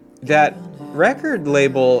Kitty, that record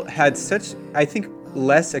label had such, I think,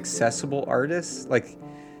 less accessible artists, like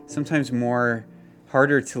sometimes more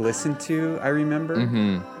harder to listen to, I remember.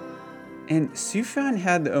 Mm-hmm. And Sufjan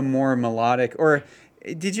had a more melodic, or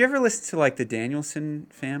did you ever listen to like the Danielson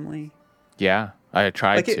family? Yeah. I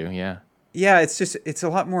tried Like to, yeah. Yeah, it's a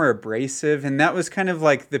lot more abrasive, and that was kind of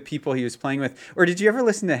like the people he was playing with. Or did you ever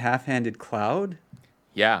listen to Half-Handed Cloud?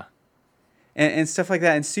 Yeah. And stuff like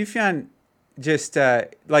that. And Sufjan just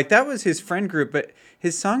like that was his friend group, but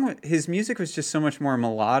his music was just so much more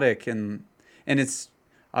melodic, and it's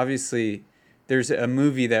obviously there's a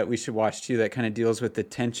movie that we should watch too that kind of deals with the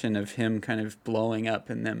tension of him kind of blowing up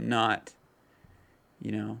and them not, you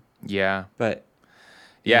know. Yeah. But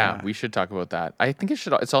Yeah, we should talk about that. I think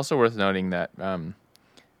it's also worth noting that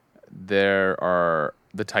there are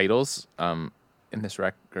the titles in this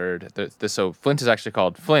record. So Flint is actually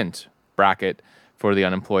called Flint bracket for the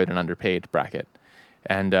unemployed and underpaid bracket.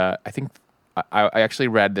 And I think I actually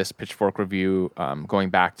read this Pitchfork review going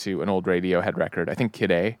back to an old Radiohead record, I think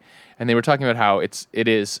Kid A, and they were talking about how it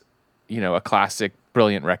is, a classic,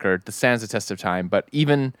 brilliant record that stands the test of time. But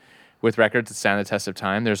even with records that stand the test of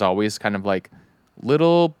time, there's always kind of like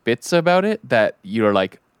little bits about it that you're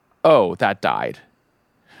like, oh, that died,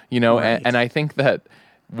 Right. and I think that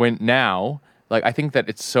I think that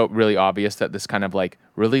it's so really obvious that this kind of like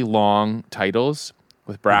really long titles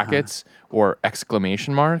with brackets or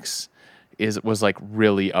exclamation marks was like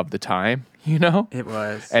really of the time, it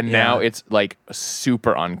was. and Yeah. now it's like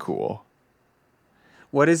super uncool.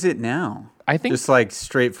 What is it now? I think Just like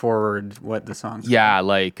straightforward what the song's yeah,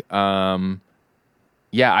 like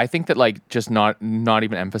yeah, I think that like just not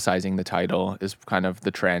even emphasizing the title is kind of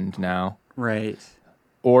the trend now. Right.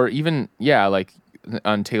 Or even, yeah, like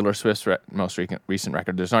on Taylor Swift's most recent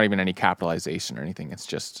record, there's not even any capitalization or anything. It's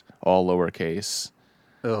just all lowercase,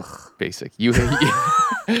 Ugh. basic. You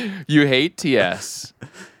hate TS.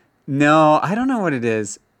 No, I don't know what it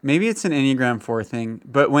is. Maybe it's an Enneagram 4 thing.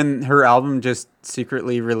 But when her album just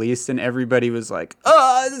secretly released and everybody was like,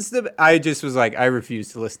 oh, this is the... I just was like, I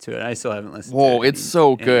refuse to listen to it. I still haven't listened to it. Whoa, it's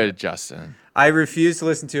so good, Justin. I refuse to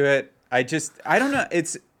listen to it. I don't know.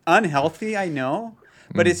 It's unhealthy, I know.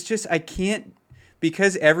 But it's just, I can't...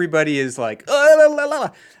 Because everybody is like, oh, la, la, la.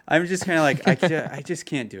 I'm just kind of like, I just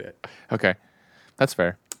can't do it. Okay, that's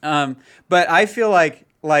fair. But I feel like,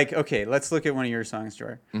 okay, let's look at one of your songs,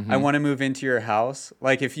 Jor. I Want to Move Into Your House.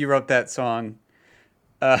 Like, if you wrote that song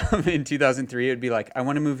in 2003, it would be like, I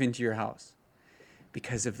want to move into your house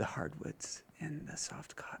because of the hardwoods and the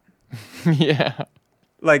soft cotton. Yeah.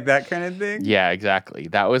 Like that kind of thing? Yeah, exactly.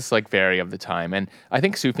 That was like very of the time, and I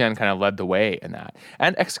think Sufjan kind of led the way in that.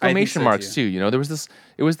 And exclamation so, marks too. There was this.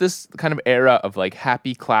 It was this kind of era of like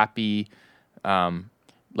happy, clappy,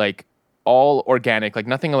 like all organic, like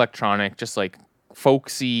nothing electronic, just like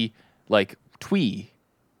folksy, like twee.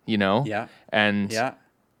 Yeah. And Yeah.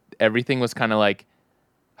 everything was kind of like,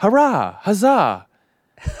 hurrah, huzzah.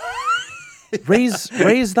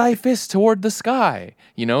 raise thy fist toward the sky.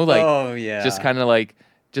 Like Oh, yeah. just kind of like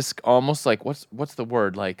just almost like what's the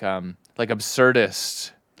word, like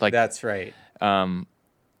absurdist, like That's right.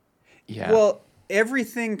 yeah. Well,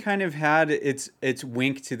 everything kind of had its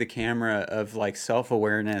wink to the camera of like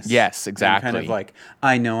self-awareness. Yes, and exactly. kind of like,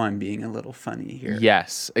 I know I'm being a little funny here.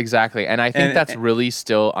 Yes, exactly. And I think And- that's really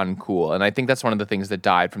still uncool. And I think that's one of the things that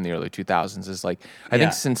died from the early 2000s is like, I Yeah.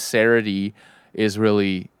 think sincerity is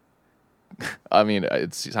really, I mean,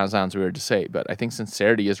 it sounds weird to say, but I think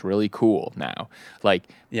sincerity is really cool now. Like,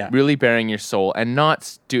 Yeah. really bearing your soul and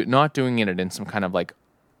not doing it in some kind of like,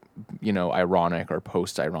 ironic or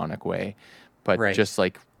post-ironic way, but Right. just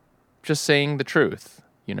saying the truth,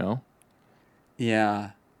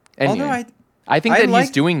 Yeah. And Although I think I that he's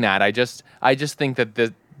like- doing that. I just think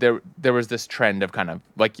that there was this trend of kind of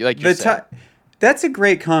like you the said. that's a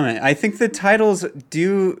great comment. I think the titles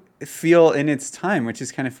do feel in its time, which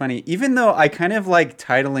is kind of funny. Even though I kind of like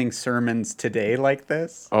titling sermons today like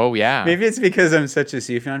this. Oh yeah. Maybe it's because I'm such a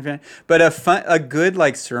Sufjan fan, but a good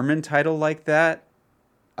like sermon title like that,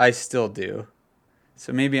 I still do.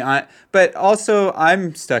 So maybe but also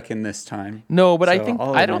I'm stuck in this time. No, but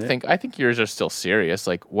So I think yours are still serious.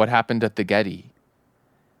 Like, what happened at the Getty?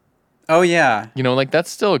 Oh yeah. You know, like that's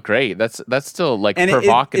still great. That's still like And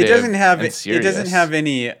provocative. it doesn't have and serious. it doesn't have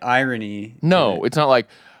any irony. to No, it. it's not like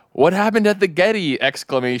what happened at the Getty!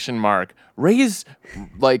 Exclamation mark. Raise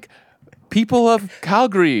like people of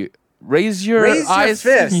Calgary. Raise your eyes.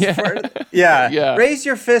 Your fist. Yeah. Yeah. Yeah. Raise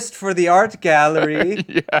your fist for the art gallery.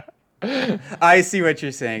 Yeah. I see what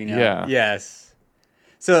you're saying now. Yeah. Yes.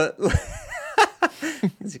 So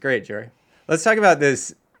it's great, Jory. Let's talk about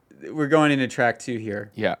this. We're going into track 2 here.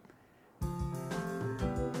 Yeah.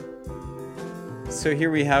 So here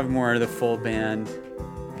we have more of the full band.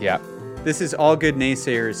 Yeah. This is All Good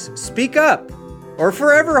Naysayers. Speak up or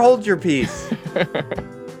forever hold your peace.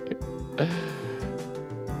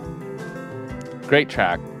 Great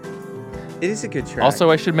track. It is a good track. Also,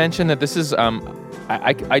 I should mention that this is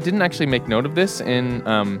I didn't actually make note of this in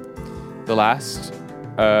the last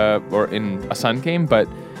or in a Sun game, but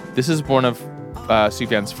this is one of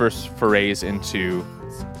Sufjan's first forays into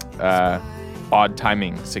odd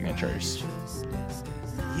timing signatures.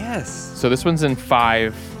 Yes. So this one's in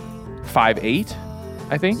 5/8,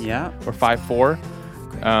 I think. Yeah. Or 5/4,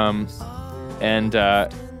 and I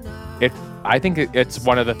think it's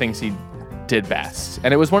one of the things he did best,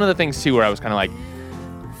 and it was one of the things too where I was kind of like,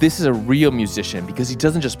 this is a real musician because he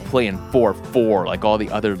doesn't just play in 4/4 like all the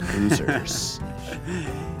other losers.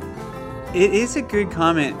 It is a good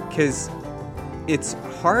comment because it's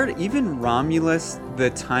hard. Even Romulus, the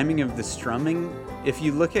timing of the strumming, if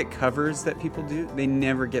you look at covers that people do, they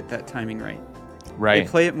never get that timing right. Right. They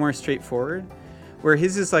play it more straightforward, where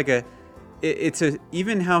his is like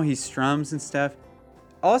even how he strums and stuff.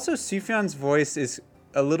 Also, Sufjan's voice is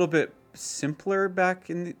a little bit simpler back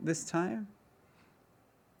in this time.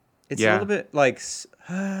 It's a little bit like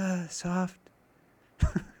soft.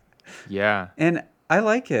 Yeah. And I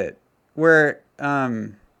like it. Where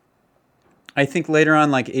I think later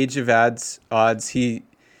on, like Age of Odds, he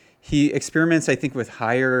experiments, I think, with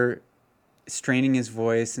higher straining his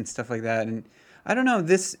voice and stuff like that. And I don't know,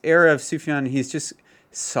 this era of Sufjan, he's just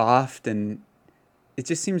soft and it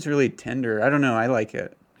just seems really tender. I don't know. I like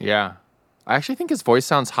it. Yeah. I actually think his voice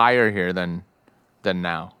sounds higher here than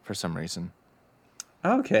now for some reason.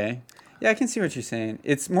 Okay. Yeah, I can see what you're saying.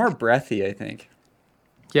 It's more breathy, I think.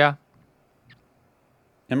 Yeah.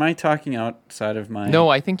 Am I talking outside of my... No,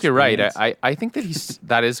 I think you're right. experience? I think that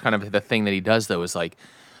that is kind of the thing that he does though, is like,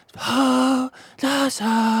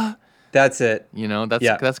 That's it. you know, that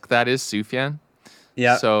is Sufjan.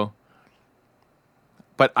 Yeah. So,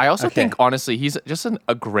 but I also Okay. think honestly, he's just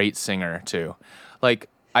a great singer too. Like,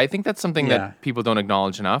 I think that's something Yeah. that people don't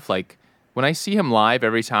acknowledge enough. Like, when I see him live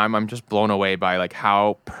every time, I'm just blown away by like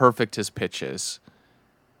how perfect his pitch is.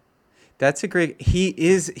 That's a great... He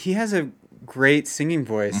has a great singing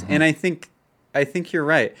voice. And I think you're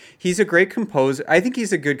right. He's a great composer. I think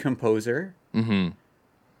he's a good composer. Mm-hmm.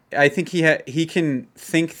 I think he can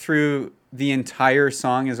think through the entire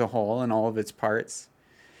song as a whole and all of its parts.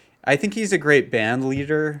 I think he's a great band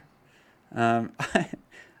leader. I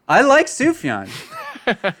like Sufjan.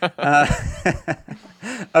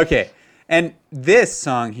 Okay, and this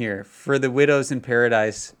song here, For the Widows in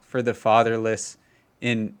Paradise, for the Fatherless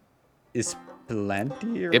in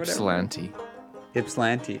Ypsilanti or Ypsilanti, whatever?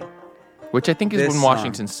 Ypsilanti. which I think is This in song.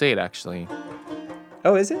 Washington State, actually.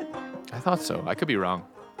 Oh, is it? I thought so. I could be wrong.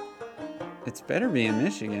 It's better be in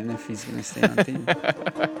Michigan if he's going to stay on theme.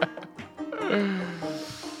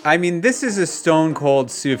 I mean, this is a stone cold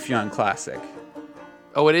Sufjan classic.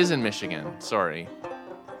 Oh, it is in Michigan. Sorry.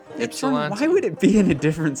 It's from- Ypsilanti. why would it be in a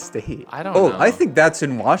different state? I don't know. know. I think that's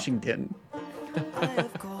in Washington.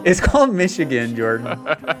 It's called Michigan, Jordan.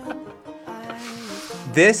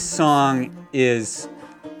 This song is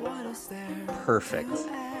perfect.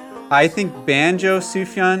 I think Banjo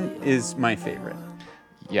Sufjan is my favorite.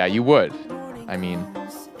 Yeah, you would. I mean,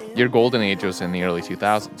 your golden age was in the early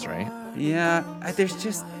 2000s, right? Yeah, there's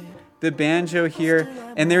just the banjo here,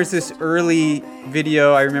 and there's this early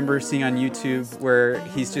video I remember seeing on YouTube where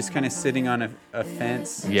he's just kind of sitting on a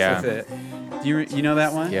fence. Yeah. With do you know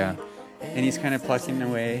that one? Yeah. And he's kind of plucking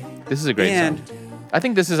away. This is a great And- song. I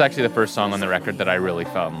think this is actually the first song on the record that I really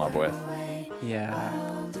fell in love with. Yeah.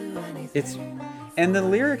 And the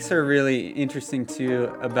lyrics are really interesting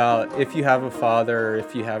too, about if you have a father or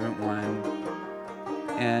if you haven't one.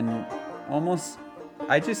 And almost,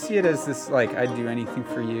 I just see it as this, like, I'd do anything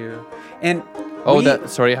for you. And Oh,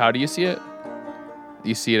 sorry, how do you see it?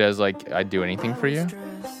 You see it as like, I'd do anything for you?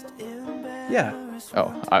 Yeah.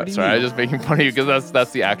 Oh, do you sorry, I mean? was just making fun of you because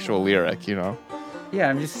that's the actual lyric, you know? Yeah,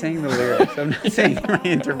 I'm just saying the lyrics. I'm not saying my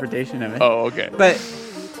interpretation of it. Oh, okay. But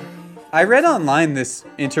I read online this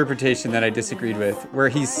interpretation that I disagreed with, where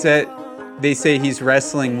they say he's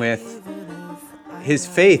wrestling with his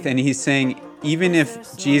faith, and he's saying even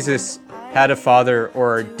if Jesus had a father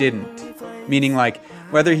or didn't, meaning like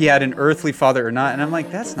whether he had an earthly father or not. And I'm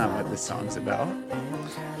like, that's not what this song's about.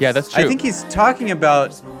 Yeah, that's true. I think he's talking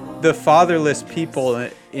about the fatherless people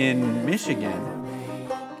in Michigan.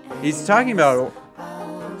 He's talking about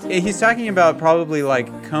probably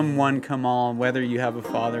like come one, come all, whether you have a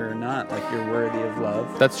father or not, like you're worthy of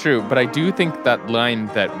love. That's true, but I do think that line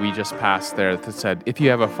that we just passed there that said, if you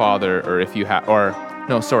have a father, or if you have, or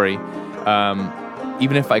no, sorry,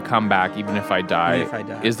 even if I come back, even if I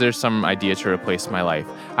die, is there some idea to replace my life?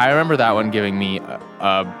 I remember that one giving me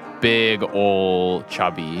a big old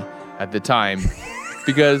chubby at the time,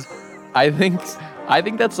 because I think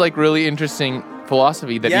that's like really interesting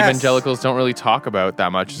philosophy that evangelicals don't really talk about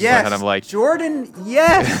that much. Yes, kind of like Jordan.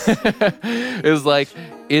 Yes,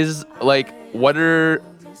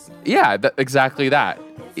 exactly that.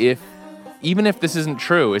 Even if this isn't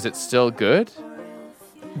true, is it still good?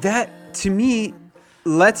 That to me,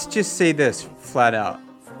 let's just say this flat out.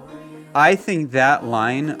 I think that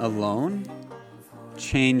line alone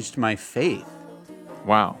changed my faith.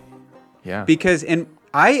 Wow. Yeah. Because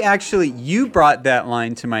you brought that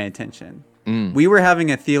line to my attention. We were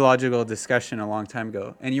having a theological discussion a long time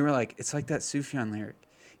ago, and you were like, it's like that Sufjan lyric.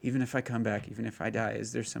 Even if I come back, even if I die,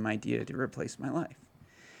 is there some idea to replace my life?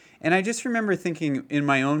 And I just remember thinking in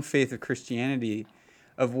my own faith of Christianity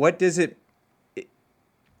of what is it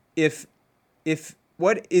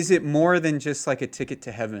more than just like a ticket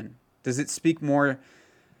to heaven? Does it speak more?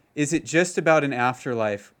 Is it just about an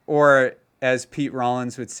afterlife? Or as Pete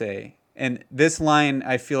Rollins would say, and this line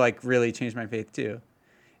I feel like really changed my faith too,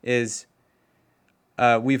 is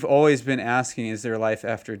we've always been asking, is there life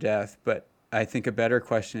after death? But I think a better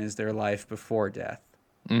question is there life before death?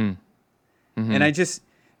 Mm-hmm. And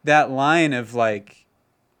that line of like,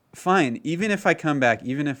 fine, even if I come back,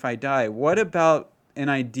 even if I die, what about an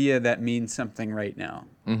idea that means something right now?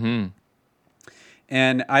 Mm-hmm.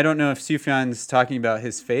 And I don't know if Sufjan's talking about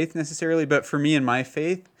his faith necessarily, but for me and my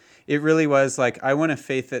faith, it really was like, I want a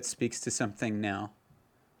faith that speaks to something now.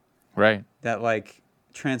 Right. That like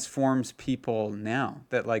transforms people now,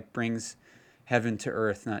 that like brings heaven to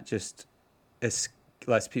earth, not just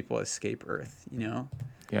less people escape earth, you know?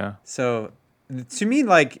 Yeah. So to me,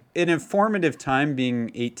 like an informative time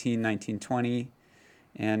being 18, 19, 20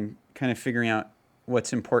 and kind of figuring out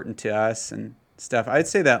what's important to us and stuff, I'd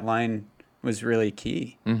say that line was really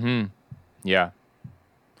key. Mm-hmm. Yeah.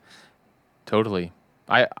 Totally.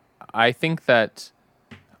 I think that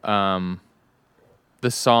the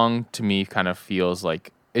song to me kind of feels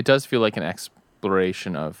like, it does feel like an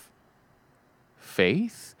exploration of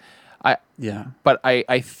faith. But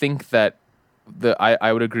I think that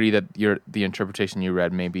I would agree that the interpretation you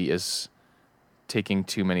read maybe is taking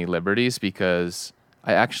too many liberties, because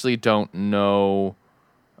I actually don't know.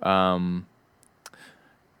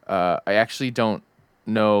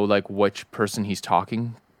 Like which person he's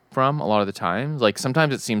talking from a lot of the time. Like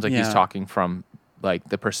sometimes it seems like he's talking from like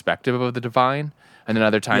the perspective of the divine, and then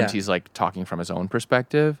other times he's like talking from his own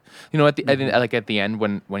perspective. You know, at the at the end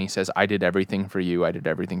when he says, "I did everything for you. I did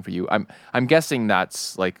everything for you." I'm guessing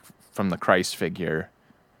that's like from the Christ figure.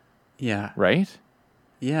 Yeah. Right?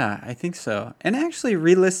 Yeah, I think so. And actually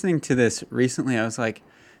re-listening to this recently, I was like,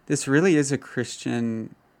 this really is a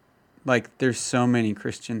Christian, like there's so many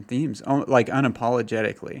Christian themes, like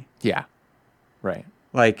unapologetically. Yeah. Right.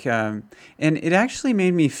 Like, and it actually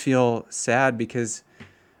made me feel sad, because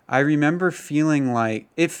I remember feeling like,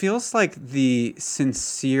 it feels like the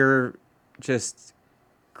sincere, just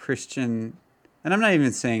Christian, and I'm not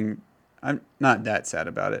even saying, I'm not that sad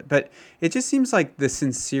about it, but it just seems like the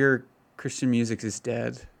sincere Christian music is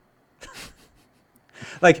dead.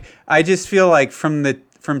 Like, I just feel like from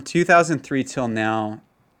 2003 till now,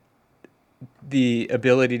 the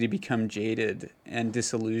ability to become jaded and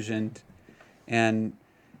disillusioned and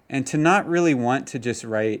to not really want to just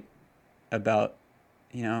write about,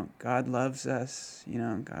 you know, God loves us, you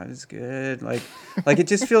know, God is good. Like it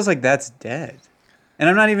just feels like that's dead. And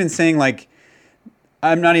I'm not even saying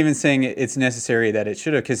it's necessary that it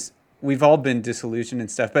should have, because we've all been disillusioned and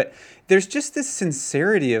stuff. But there's just this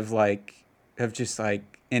sincerity of just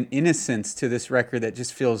like an innocence to this record that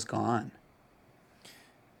just feels gone.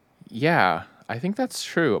 Yeah, I think that's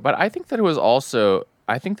true. But I think that it was also,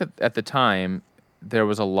 I think that at the time, there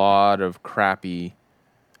was a lot of crappy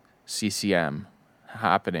CCM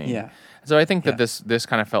happening. Yeah. So I think that Yeah. this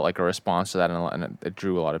kind of felt like a response to that, and it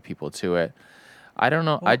drew a lot of people to it. I don't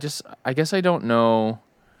know. Well- I guess I don't know.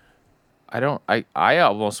 I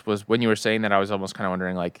almost was, when you were saying that, I was almost kind of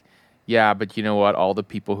wondering, like, yeah, but you know what? All the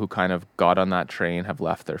people who kind of got on that train have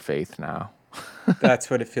left their faith now. That's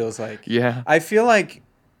what it feels like. Yeah. I feel like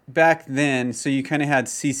back then, so you kind of had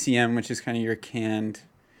CCM, which is kind of your canned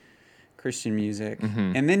Christian music.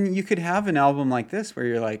 Mhm. And then you could have an album like this where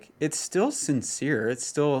you're like, it's still sincere. It's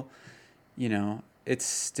still, it's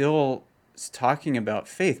still talking about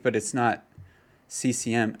faith, but it's not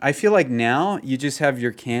CCM. I feel like now you just have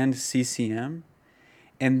your canned CCM,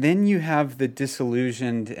 and then you have the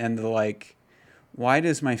disillusioned and the like, why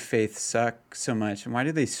does my faith suck so much? And why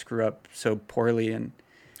do they screw up so poorly? And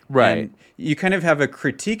you kind of have a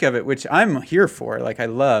critique of it, which I'm here for. Like, I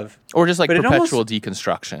love. Or just like But it perpetual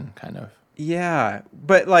deconstruction, kind of. Yeah.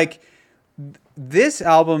 But like, this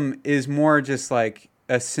album is more just like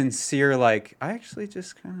a sincere, like, I actually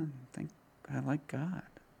just kind of think I like God.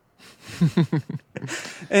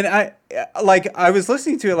 And I was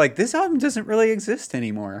listening to it like, this album doesn't really exist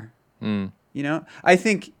anymore. Mm. I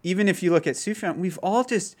think even if you look at Sufjan, we've all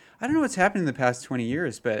just, I don't know what's happened in the past 20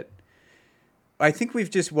 years, but I think we've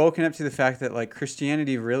just woken up to the fact that like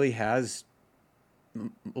Christianity really has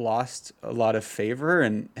lost a lot of favor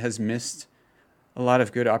and has missed a lot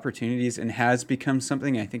of good opportunities and has become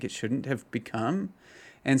something I think it shouldn't have become.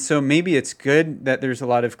 And so maybe it's good that there's a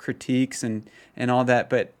lot of critiques and all that,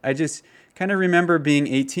 but I just kind of remember being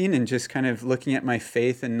 18 and just kind of looking at my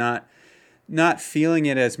faith and not feeling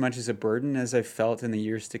it as much as a burden as I've felt in the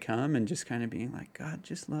years to come, and just kind of being like, God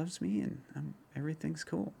just loves me and everything's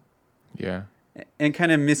cool. Yeah. And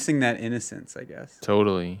kind of missing that innocence, I guess.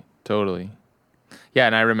 Totally. Yeah,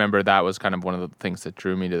 and I remember that was kind of one of the things that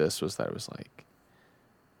drew me to this, was that it was like,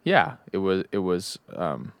 yeah, it was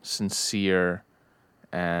sincere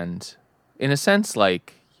and in a sense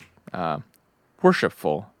like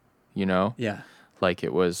worshipful, Yeah. like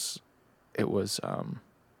it was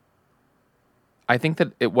I think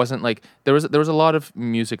that it wasn't like there was a lot of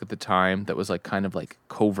music at the time that was like kind of like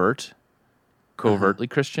covertly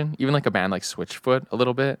Christian, even like a band like Switchfoot a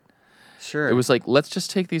little bit. Sure. It was like, let's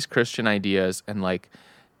just take these Christian ideas and like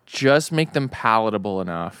just make them palatable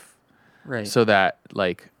enough, right. so that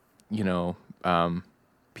like,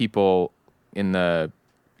 people in the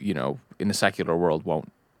secular world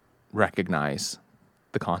won't recognize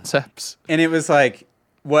the concepts. And it was like,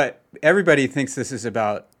 what everybody thinks this is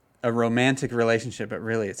about, a romantic relationship, but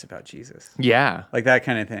really it's about Jesus. Yeah. Like that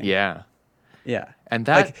kind of thing. Yeah. Yeah. And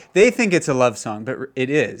that, like they think it's a love song, but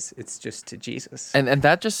it is. It's just to Jesus. and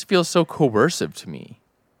that just feels so coercive to me.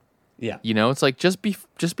 Yeah. It's like, just be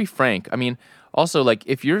frank. I mean, also like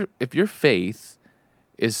if your faith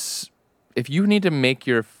is, if you need to make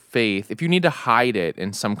your faith, if you need to hide it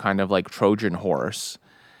in some kind of like Trojan horse,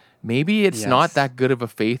 maybe it's not that good of a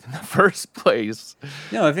faith in the first place.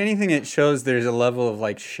 No, if anything, it shows there's a level of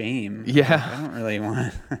like shame. Yeah. Like, I don't really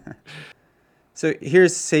want. So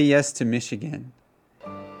here's Say Yes to Michigan,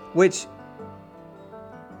 which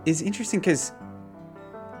is interesting because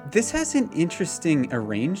this has an interesting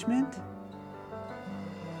arrangement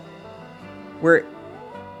where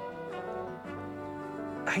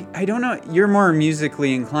I don't know, you're more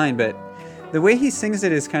musically inclined, but the way he sings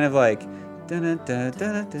it is kind of like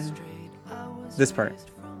da-da-da-da-da. This part.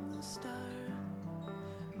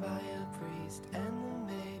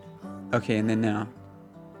 Okay, and then now.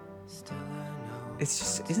 It's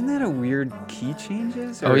just, isn't that a weird key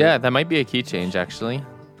changes? Oh yeah, that might be a key change actually.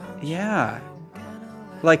 Yeah.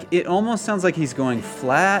 Like it almost sounds like he's going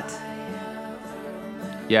flat.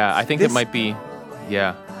 Yeah, I think it might be,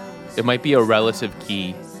 it might be a relative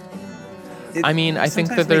key. I mean, I think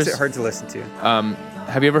that Sometimes there's, makes it hard to listen to.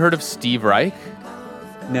 have you ever heard of Steve Reich?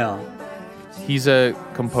 No. He's a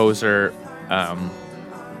composer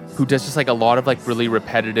who does just like a lot of like really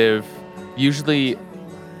repetitive, usually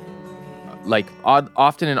like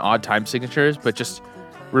often in odd time signatures, but just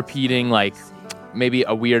repeating like maybe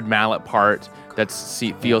a weird mallet part that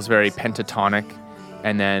feels very pentatonic,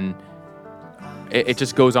 and then it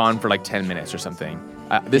just goes on for like 10 minutes or something.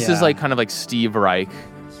 This is like kind of like Steve Reich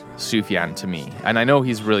Sufjan to me, and I know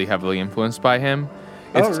he's really heavily influenced by him.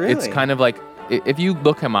 Really? It's kind of like, if you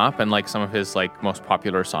look him up and like some of his like most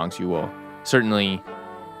popular songs, you will certainly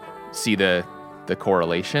see the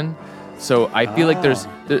correlation. So I feel like there's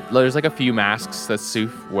like a few masks that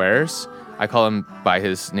Suf wears. I call him by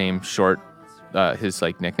his name short, his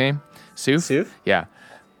like nickname, Suf. Suf? Yeah.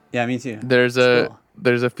 Yeah, me too. There's Cool.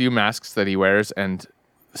 a few masks that he wears, and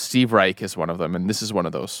Steve Reich is one of them, and this is one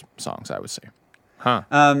of those songs, I would say. Huh.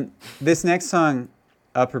 This next song,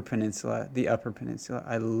 Upper Peninsula, the Upper Peninsula,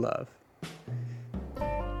 I love.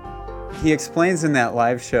 He explains in that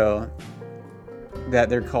live show that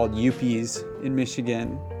they're called Yuppies in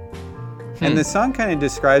Michigan. And the song kind of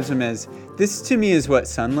describes them as, this to me is what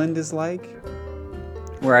Sunland is like,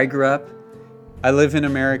 where I grew up. I live in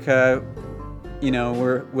America,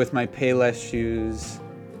 we're with my Payless shoes,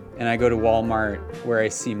 and I go to Walmart where I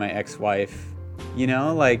see my ex-wife,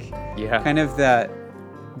 Yeah. kind of that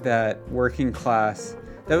working class.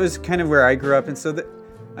 That was kind of where I grew up. And so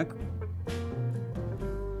I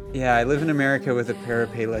live in America with a pair of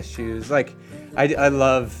Payless shoes. Like, I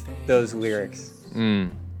love those lyrics.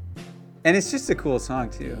 And it's just a cool song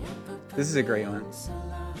too. This is a great one.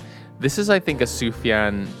 This is, I think, a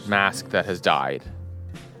Sufjan mask that has died.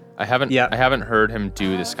 I haven't heard him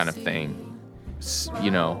do this kind of thing,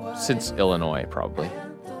 since Illinois, probably.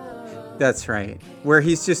 That's right. Where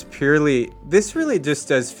he's just purely, this really just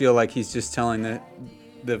does feel like he's just telling the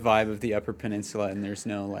vibe of the Upper Peninsula, and there's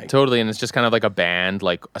no like... Totally, and it's just kind of like a band,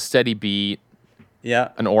 like a steady beat. Yeah.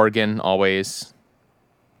 An organ, always.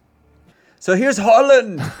 So here's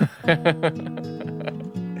Holland!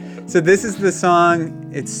 So this is the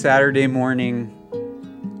song. It's Saturday morning.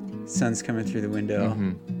 Sun's coming through the window.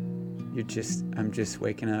 Mm-hmm. I'm just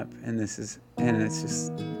waking up, and it's just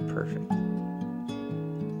perfect.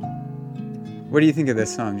 What do you think of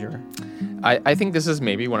this song, Jor? I think this is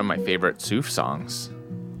maybe one of my favorite Suf songs.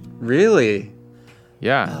 Really?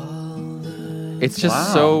 Yeah. It's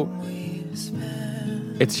just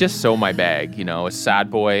it's just so my bag, a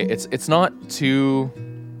sad boy. It's not cute.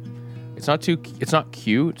 There's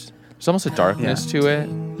almost a darkness to it,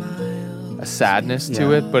 a sadness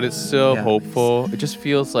to it, but it's still hopeful. It just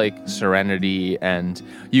feels like serenity, and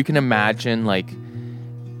you can imagine like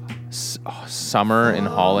summer in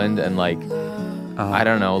Holland, and like I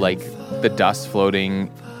don't know, like the dust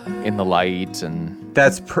floating in the light, and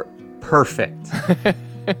that's perfect.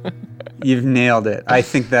 You've nailed it. I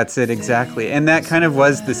think that's it exactly. And that kind of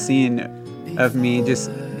was the scene of me just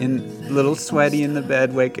a little sweaty in the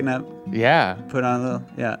bed, waking up. Yeah. Put on a little,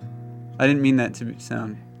 I didn't mean that to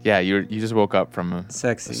sound... Yeah, you just woke up from a...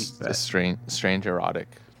 Sexy. A strange erotic.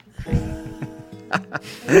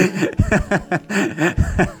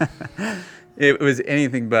 It was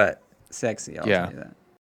anything but sexy, I'll tell you that.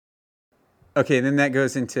 Okay, then that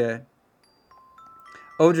goes into...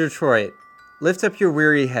 Oh, Detroit, lift up your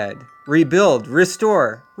weary head. Rebuild,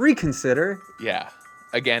 restore, reconsider. Yeah.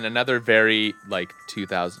 Again, another very,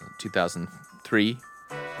 2003.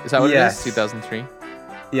 Is that what it is? 2003?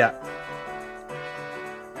 Yeah.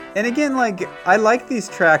 And again, I like these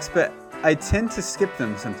tracks, but I tend to skip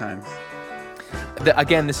them sometimes.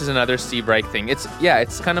 Again, this is another Steve Reich thing. It's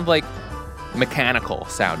kind of like mechanical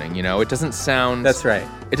sounding, It doesn't sound... That's right.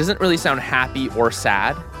 It doesn't really sound happy or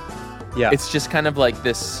sad. Yeah. It's just kind of like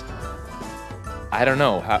this... I don't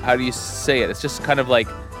know. How do you say it? It's just kind of like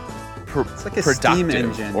it's like a productive, steam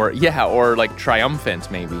engine. or like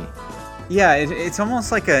triumphant, maybe. Yeah, it's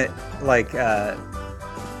almost like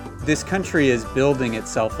this country is building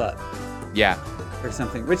itself up. Yeah. Or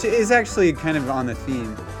something, which is actually kind of on the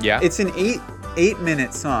theme. Yeah. It's an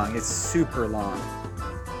 8-minute song. It's super long.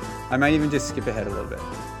 I might even just skip ahead a little bit.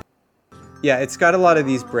 Yeah, it's got a lot of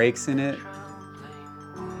these breaks in it.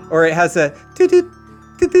 Or it has a toot-toot.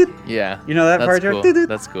 Yeah. You know that part? Cool.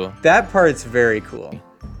 That's cool. That part's very cool.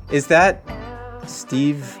 Is that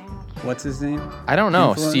Steve? What's his name? I don't know.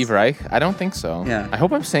 Influence? Steve Reich? I don't think so. Yeah. I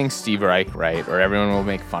hope I'm saying Steve Reich right, or everyone will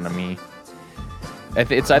make fun of me.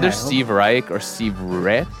 It's either Steve Reich or Steve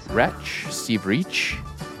Reich. Steve Reich.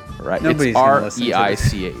 Right. Nobody's it's gonna listen to Reich.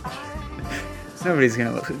 Nobody's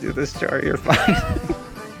going to listen to this, Jar. You're fine.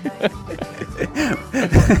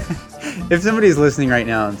 If somebody's listening right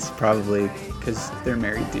now, it's probably because they're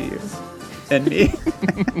married to you and me.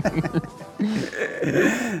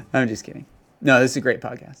 I'm just kidding. No, this is a great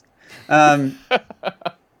podcast.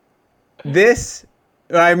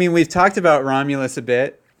 We've talked about Romulus a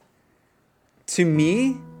bit. To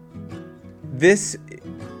me, this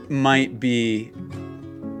might be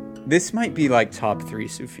like top 3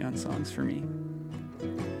 Sufjan songs for me.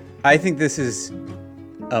 I think this is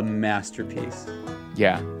a masterpiece.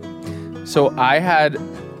 Yeah. So I had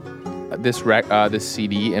this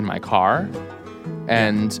CD in my car,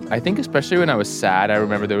 and I think especially when I was sad, I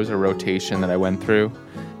remember there was a rotation that I went through,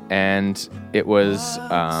 and it was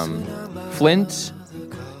Flint,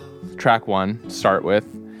 track 1, start with,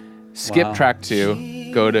 skip track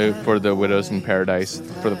 2, go to For the Widows in Paradise,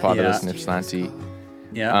 For the Fatherless in Ypsilanti.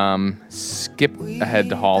 Yeah. Skip ahead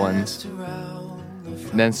to Holland,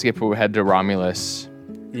 then skip ahead to Romulus.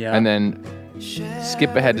 Yeah. And then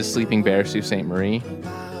skip ahead to Sleeping Bear, Sault Ste. Marie,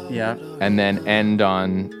 Yeah. and then end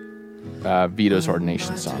on Vito's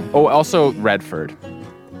ordination song. Oh, also Redford.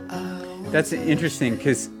 That's interesting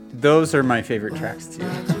because those are my favorite tracks too.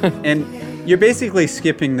 And you're basically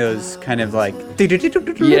skipping those kind of like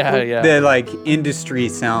Yeah. the like industry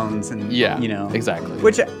sounds and Yeah, you know, exactly.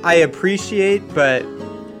 which I appreciate, but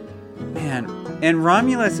man, and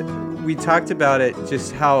Romulus, we talked about it,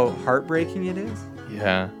 just how heartbreaking it is.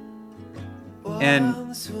 Yeah. And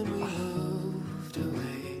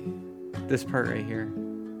this part right here.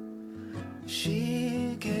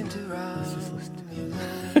 She came to Let's just listen to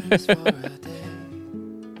it.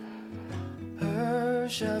 her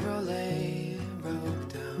Chevrolet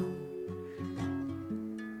broke down.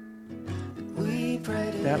 We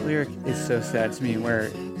prayed That lyric is so sad to me, where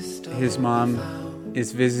his mom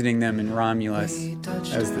is visiting them in Romulus,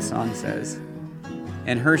 as the song says,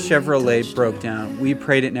 and her Chevrolet broke down. We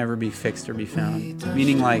prayed it never be fixed or be found.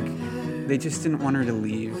 Meaning, like, they just didn't want her to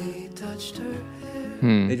leave.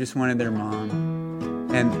 They just wanted their mom.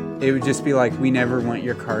 And it would just be like, we never want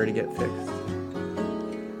your car to get fixed.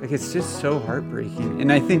 Like, it's just so heartbreaking.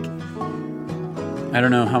 And I think, I don't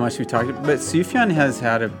know how much we talked about, but Sufjan has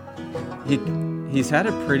had he's had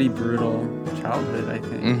a pretty brutal childhood, I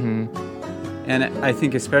think. And I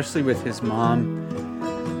think especially with his mom.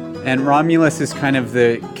 And Romulus is kind of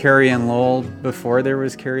the Carrie and Lowell before there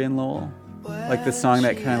was Carrie and Lowell. Like the song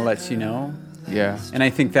that kind of lets you know. Yeah. And I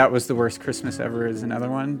think That Was the Worst Christmas Ever is another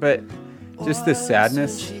one. But just the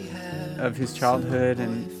sadness of his childhood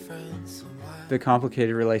and the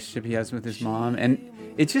complicated relationship he has with his mom. And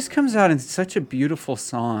it just comes out in such a beautiful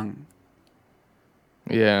song.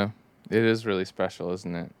 Yeah. It is really special,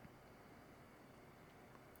 isn't it?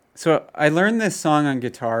 So I learned this song on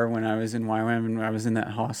guitar when I was in YWAM and I was in that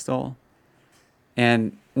hostel.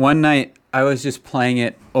 And one night I was just playing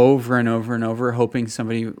it over and over and over, hoping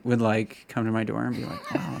somebody would like come to my door and be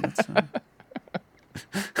like, "Wow, that's fun."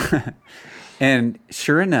 And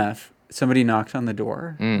sure enough, somebody knocked on the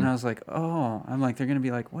door, and I was like, "Oh," I'm like, they're gonna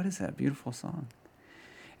be like, "What is that beautiful song?"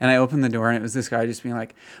 And I opened the door, and it was this guy just being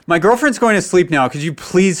like, "My girlfriend's going to sleep now. Could you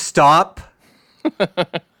please stop?"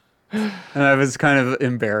 And I was kind of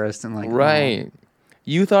embarrassed and like, Right.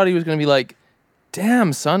 You thought he was going to be like,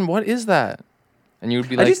 "Damn, son, what is that?" And you would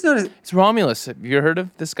be I like, just noticed. "It's Romulus. Have you heard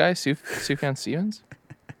of this guy, Sufjan Stevens?"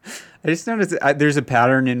 I just noticed there's a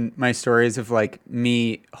pattern in my stories of like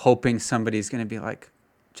me hoping somebody's going to be like,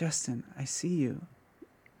 "Justin, I see you.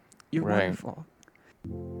 You're Right. wonderful."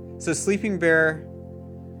 So Sleeping Bear,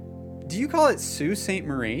 do you call it Sault Ste.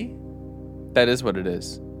 Marie? That is what it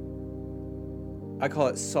is. I call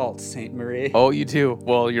it Sault Ste. Marie. Oh, you do?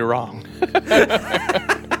 Well, you're wrong.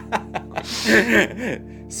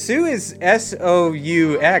 Sue is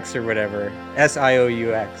S-O-U-X or whatever.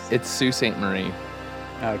 S-I-O-U-X. It's Sault Ste. Marie.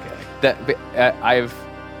 Okay.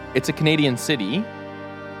 It's a Canadian city.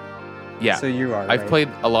 Yeah. So you are. I've right. played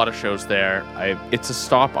a lot of shows there. It's a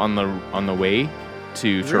stop on the way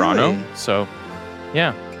to Toronto. Really? So,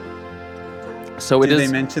 yeah. So Did it they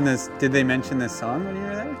is. mention this? Did they mention this song when you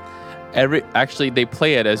were there? Actually, they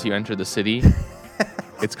play it as you enter the city.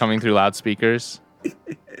 It's coming through loudspeakers.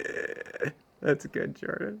 That's good,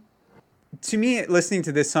 Jordan. To me, listening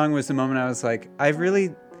to this song was the moment I was like,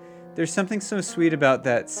 there's something so sweet about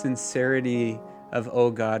that sincerity of,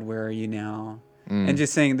 "Oh God, where are you now?" And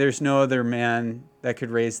just saying, "There's no other man that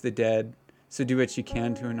could raise the dead, so do what you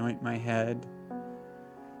can to anoint my head."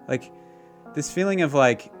 Like, this feeling of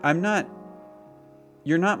like,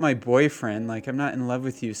 you're not my boyfriend, like I'm not in love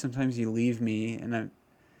with you. Sometimes you leave me,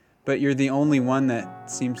 but you're the only one that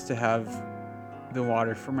seems to have the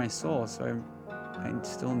water for my soul, so I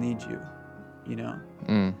still need you, you know?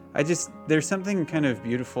 There's something kind of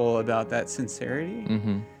beautiful about that sincerity.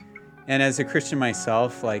 And as a Christian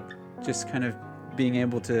myself, like just kind of being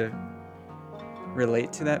able to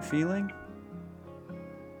relate to that feeling.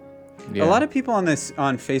 Yeah. A lot of people on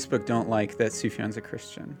Facebook don't like that Sufjan's a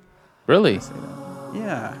Christian. Really? Say that.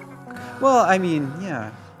 Yeah. Well, I mean,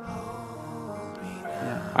 yeah.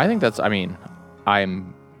 I think that's. I mean,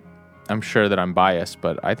 I'm sure that I'm biased,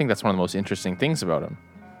 but I think that's one of the most interesting things about him.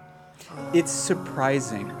 It's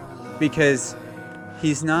surprising because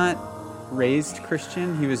he's not raised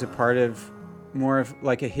Christian. He was a part of more of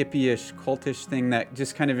like a hippie-ish, cultish thing that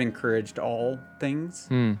just kind of encouraged all things.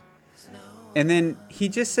 And then he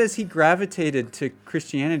just says he gravitated to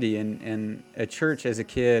Christianity and a church as a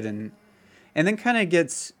kid, and then kind of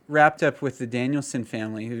gets wrapped up with the Danielson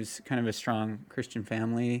family, who's kind of a strong Christian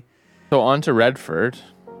family. So on to Redford.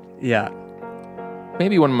 Yeah.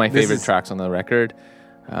 Maybe one of my favorite is- tracks on the record.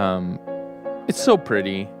 It's so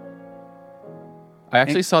pretty. I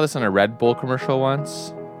actually saw this on a Red Bull commercial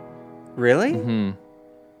once. Really? Hmm.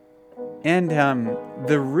 And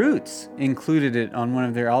the Roots included it on one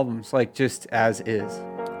of their albums, like just as is.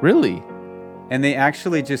 Really? And they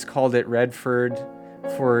actually just called it Redford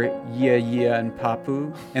for Yeah Yeah and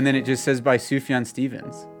Papu. And then it just says by Sufjan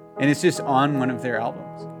Stevens. And it's just on one of their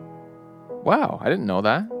albums. Wow, I didn't know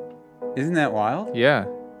that. Isn't that wild? Yeah.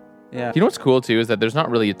 Yeah. You know what's cool too is that there's not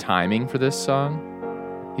really a timing for this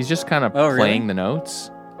song. He's just kind of Oh, playing really? the notes,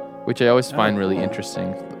 which I always find really cool.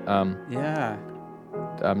 interesting. Yeah.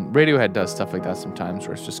 Radiohead does stuff like that sometimes,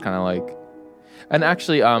 where it's just kind of like, and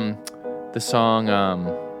actually, the song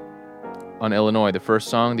on Illinois, the first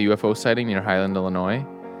song, the UFO sighting near Highland, Illinois.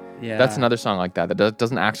 Yeah. That's another song like that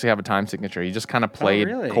doesn't actually have a time signature. He just kind of played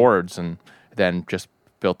really? chords and then just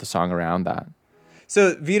built the song around that.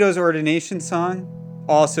 So Vito's Ordination song,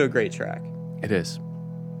 also a great track. It is.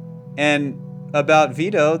 And about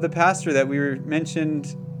Vito, the pastor that we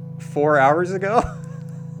mentioned 4 hours ago.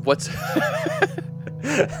 What's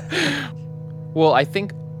Well, I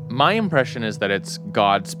think my impression is that it's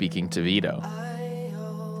God speaking to Vito.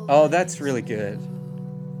 Oh, that's really good.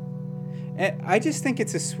 And I just think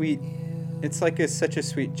it's such a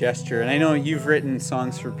sweet gesture. And I know you've written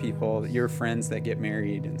songs for people, your friends that get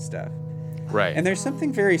married and stuff. Right. And there's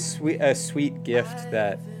something very sweet, a sweet gift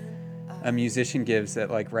that a musician gives that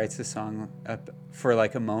like writes a song up for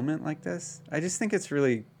like a moment like this. I just think it's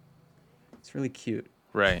really cute.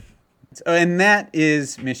 Right. And that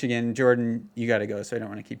is Michigan. Jordan, you got to go, so I don't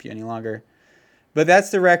want to keep you any longer. But that's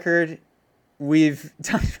the record. We've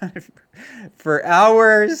talked about it for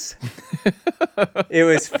hours. It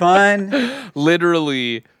was fun.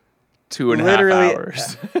 Literally 2.5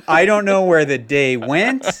 hours. I don't know where the day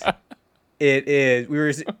went. It is. We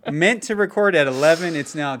were meant to record at 11.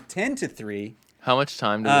 It's now 10 to 3. How much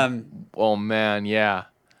time did Oh man, yeah.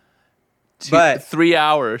 But 3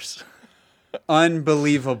 hours.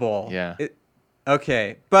 Unbelievable. Yeah.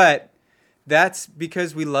 Okay, but that's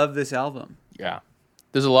because we love this album. Yeah.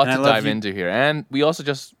 There's a lot And to I love dive you- into here. And we also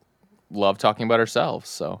just love talking about ourselves,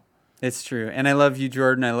 so. It's true. And I love you,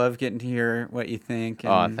 Jordan. I love getting to hear what you think.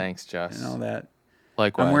 Oh, And, thanks, Jess. and all that.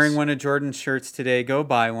 Likewise. I'm wearing one of Jordan's shirts today. Go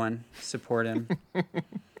buy one. Support him.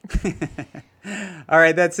 All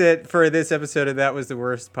right, that's it for this episode of That Was the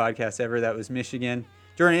Worst Podcast Ever. That was Michigan.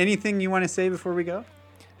 Jordan, anything you want to say before we go?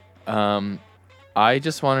 I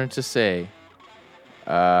just wanted to say,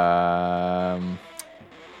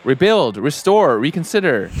 rebuild, restore,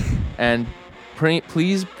 reconsider, and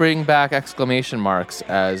please bring back exclamation marks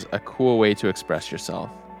as a cool way to express yourself.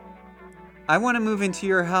 I want to move into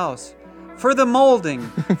your house for the molding,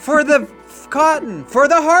 for the cotton, for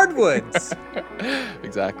the hardwoods.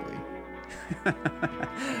 Exactly.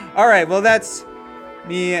 All right, well, that's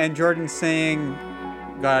me and Jordan saying,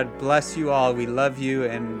 God bless you all. We love you,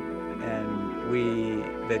 and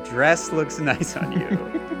the dress looks nice on you.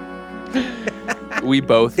 We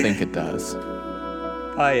both think it does.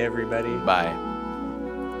 Bye, everybody. Bye.